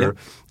 where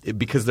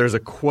because there's a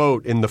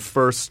quote in the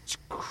first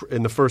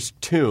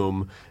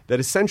tomb that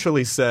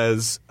essentially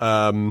says,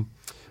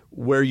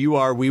 "Where you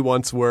are, we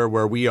once were.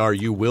 Where we are,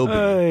 you will be."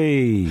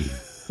 Hey.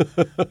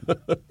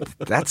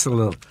 That's a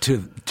little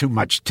too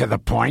much to the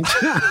point.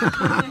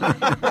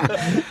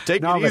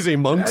 Take it easy,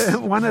 monks.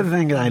 One of the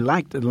things I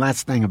liked, the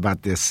last thing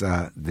about this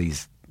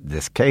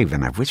cave,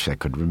 and I wish I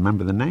could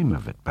remember the name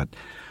of it, but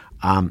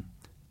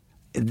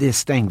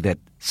this thing that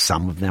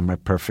some of them are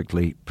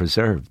perfectly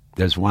preserved.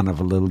 There's one of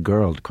a little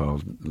girl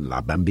called La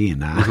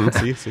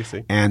Bambina,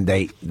 see. And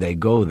they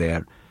go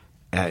there.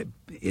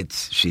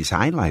 She's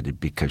highlighted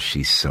because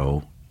she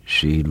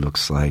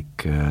looks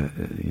like a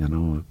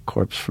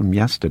corpse from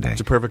yesterday.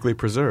 It's perfectly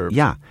preserved.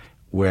 Yeah,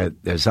 where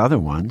there's other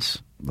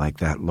ones like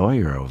that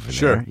lawyer over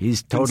there.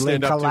 He's totally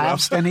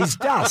collapsed and he's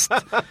dust.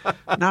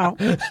 Now,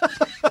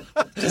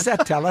 does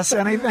that tell us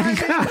anything?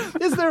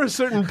 Is there a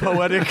certain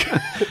poetic?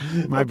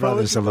 My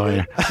brother's a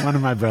lawyer. One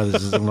of my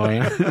brothers is a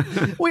lawyer.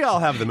 We all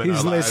have them in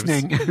our lives. He's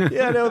listening.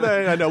 Yeah,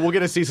 I know. We'll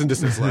get a cease and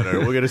desist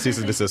letter.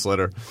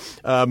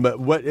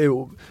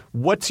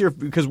 What's your?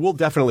 Because we'll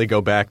definitely go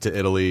back to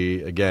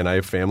Italy again. I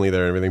have family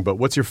there and everything. But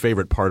what's your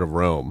favorite part of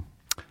Rome?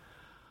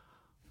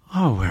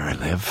 Oh, where I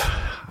live.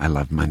 I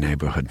love my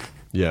neighborhood.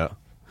 Yeah.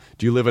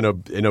 Do you live in a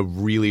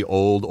really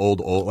old?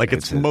 Like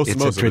most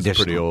of it's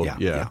pretty old.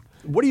 Yeah.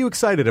 What are you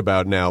excited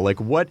about now?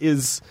 Like, what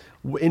is,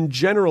 in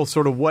general,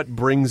 sort of what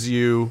brings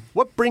you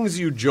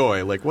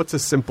joy? Like, what's a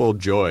simple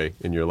joy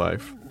in your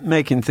life?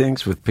 Making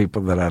things with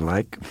people that I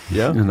like.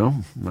 Yeah.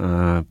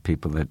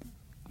 People that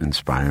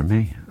inspire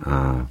me.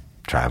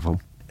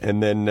 Travel.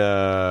 And then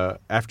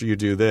after you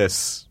do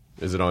this,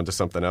 is it on to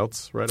something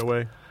else right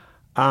away?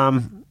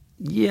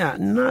 Yeah,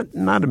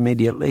 not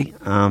immediately.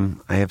 I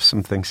have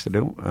some things to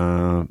do,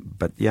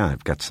 but yeah,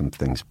 I've got some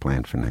things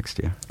planned for next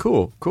year.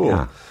 Cool.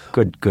 Yeah,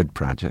 good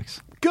projects.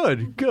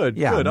 Good.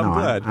 Yeah, good. I'm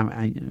glad.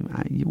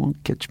 You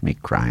won't catch me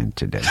crying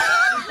today.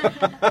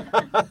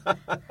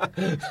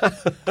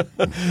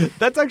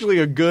 That's actually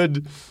a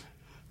good.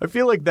 I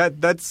feel like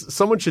that's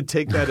someone should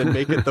take that and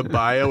make it the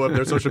bio of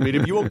their social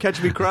media. You won't catch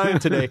me crying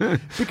today,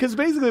 because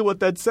basically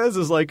what that says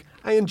is like,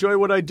 I enjoy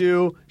what I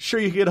do. Sure,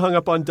 you get hung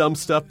up on dumb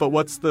stuff, but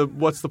what's the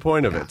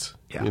point of it?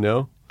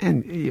 Yeah.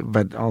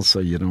 But also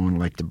you don't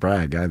like to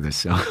brag either.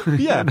 So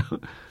yeah.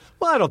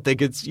 Well, I don't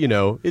think it's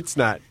it's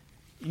not.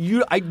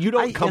 You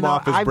don't come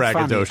off as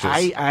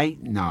braggadocious.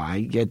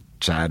 I get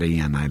chatty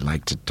and I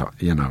like to talk.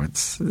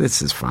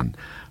 This is fun.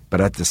 But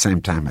at the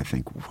same time, I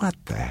think, what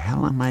the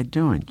hell am I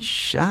doing?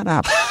 Shut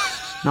up.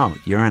 No,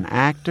 you're an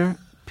actor.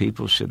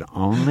 People should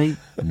only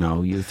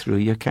know you through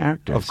your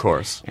characters. Of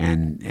course.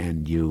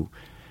 And you,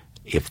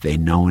 if they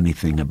know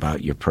anything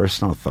about your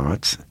personal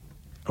thoughts,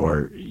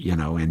 or,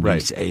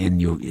 right.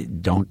 and you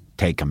don't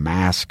take a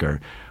mask or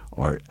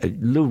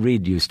Lou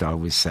Reed used to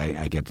always say,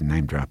 I get the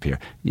name drop here,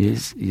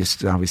 used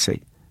to always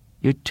say,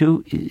 you're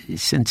too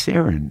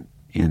sincere in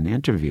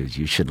interviews.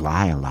 You should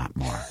lie a lot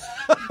more.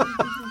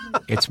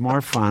 It's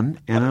more fun,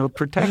 and it'll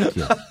protect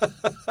you.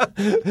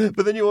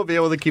 But then you won't be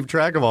able to keep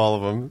track of all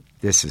of them.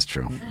 This is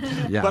true.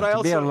 Yeah, but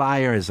to be a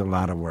liar is a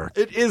lot of work.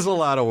 It is a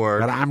lot of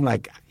work. But I'm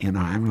like, if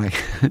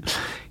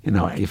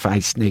I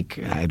sneak,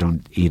 I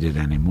don't eat it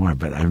anymore.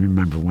 But I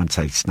remember once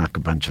I snuck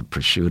a bunch of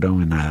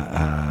prosciutto in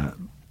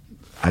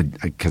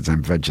because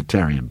I'm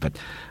vegetarian, but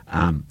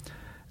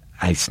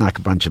I snuck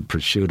a bunch of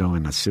prosciutto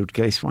in a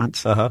suitcase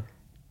once. Uh-huh.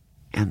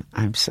 And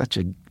I'm such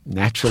a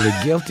naturally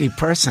guilty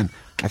person.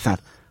 I thought,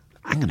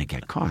 I'm going to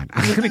get caught.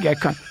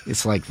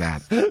 It's like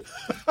that.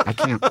 I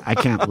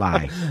can't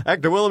lie.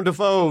 Actor Willem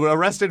Dafoe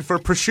arrested for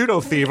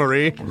prosciutto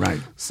thievery. Right.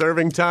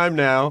 Serving time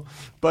now.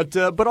 But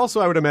also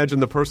I would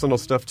imagine the personal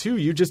stuff too.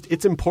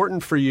 It's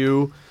important for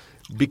you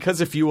because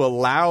if you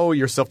allow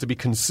yourself to be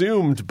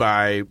consumed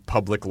by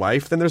public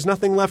life, then there's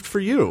nothing left for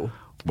you.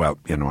 Well,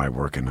 I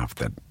work enough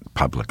that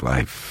public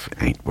life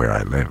ain't where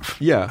I live.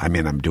 Yeah. I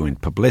mean, I'm doing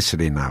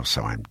publicity now,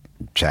 so I'm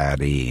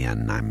chatty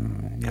and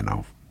I'm,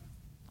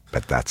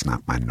 but that's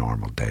not my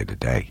normal day to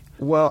day.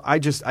 Well, I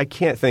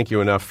can't thank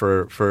you enough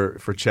for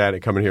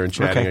coming here and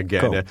chatting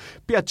again. Cool.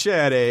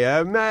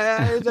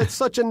 Piacere. That's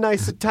such a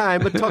nice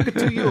time talking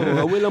to you,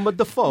 Willem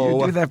Dafoe.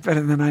 You do that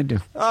better than I do.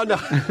 Oh, no.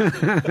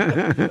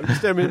 I'm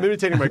just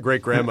imitating my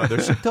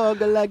great-grandmother. She talk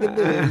like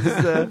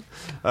this.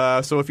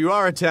 So if you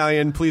are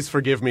Italian, please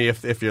forgive me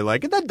if you're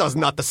like, that does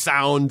not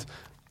sound...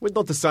 We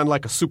don't sound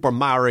like a Super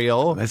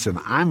Mario. Listen,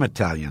 I'm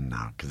Italian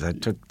now because I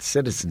took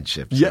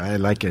citizenship. So yeah. I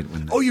like it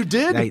when. Oh, you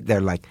did?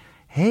 They're like,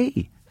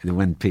 hey,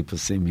 when people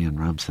see me in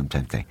Rome,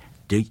 sometimes they,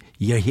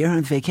 you're here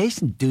on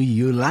vacation. Do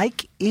you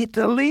like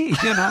Italy?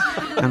 You know,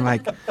 I'm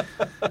like,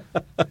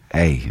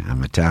 hey,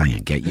 I'm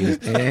Italian. Get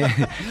used.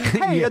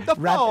 Hey,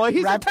 Dafoe,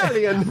 he's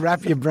Italian.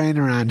 Wrap your brain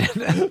around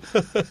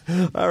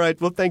it. All right.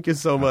 Well, thank you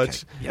so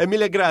much. Yeah.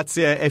 Mille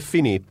grazie. È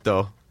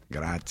finito.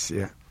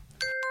 Grazie.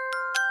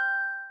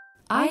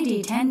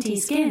 ID10T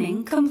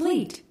scanning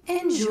complete.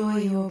 Enjoy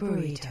your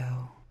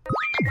burrito.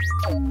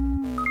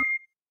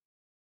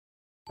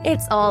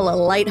 It's all a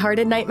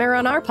lighthearted nightmare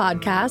on our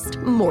podcast,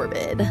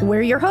 Morbid.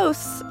 We're your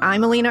hosts.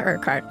 I'm Alina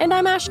Urquhart. And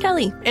I'm Ash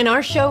Kelly. And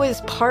our show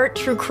is part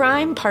true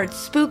crime, part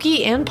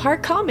spooky, and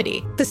part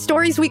comedy. The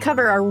stories we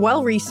cover are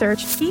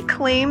well-researched, He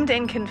claimed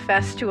and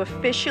confessed to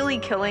officially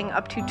killing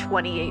up to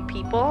 28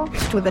 people.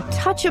 with a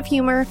touch of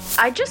humor,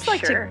 I'd just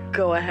like to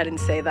go ahead and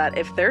say that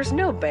if there's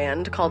no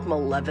band called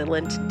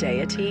Malevolent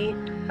Deity,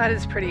 That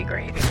is pretty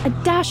great. a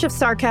dash of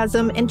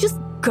sarcasm, and just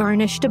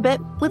garnished a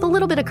bit with a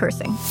little bit of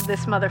cursing.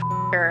 This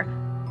motherfucker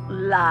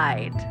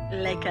lied.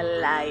 like a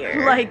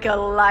liar. Like a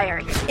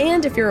liar.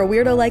 And if you're a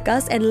weirdo like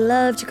us and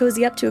love to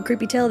cozy up to a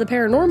creepy tale of the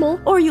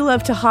paranormal, or you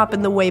love to hop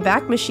in the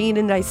Wayback Machine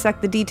and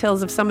dissect the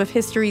details of some of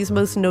history's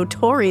most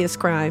notorious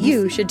crimes,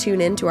 you should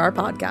tune in to our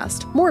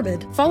podcast,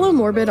 Morbid. Follow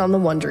Morbid on the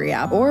Wondery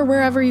app or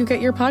wherever you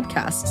get your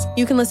podcasts.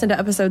 You can listen to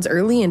episodes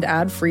early and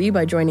ad-free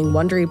by joining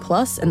Wondery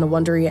Plus in the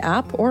Wondery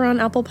app or on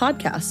Apple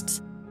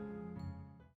Podcasts.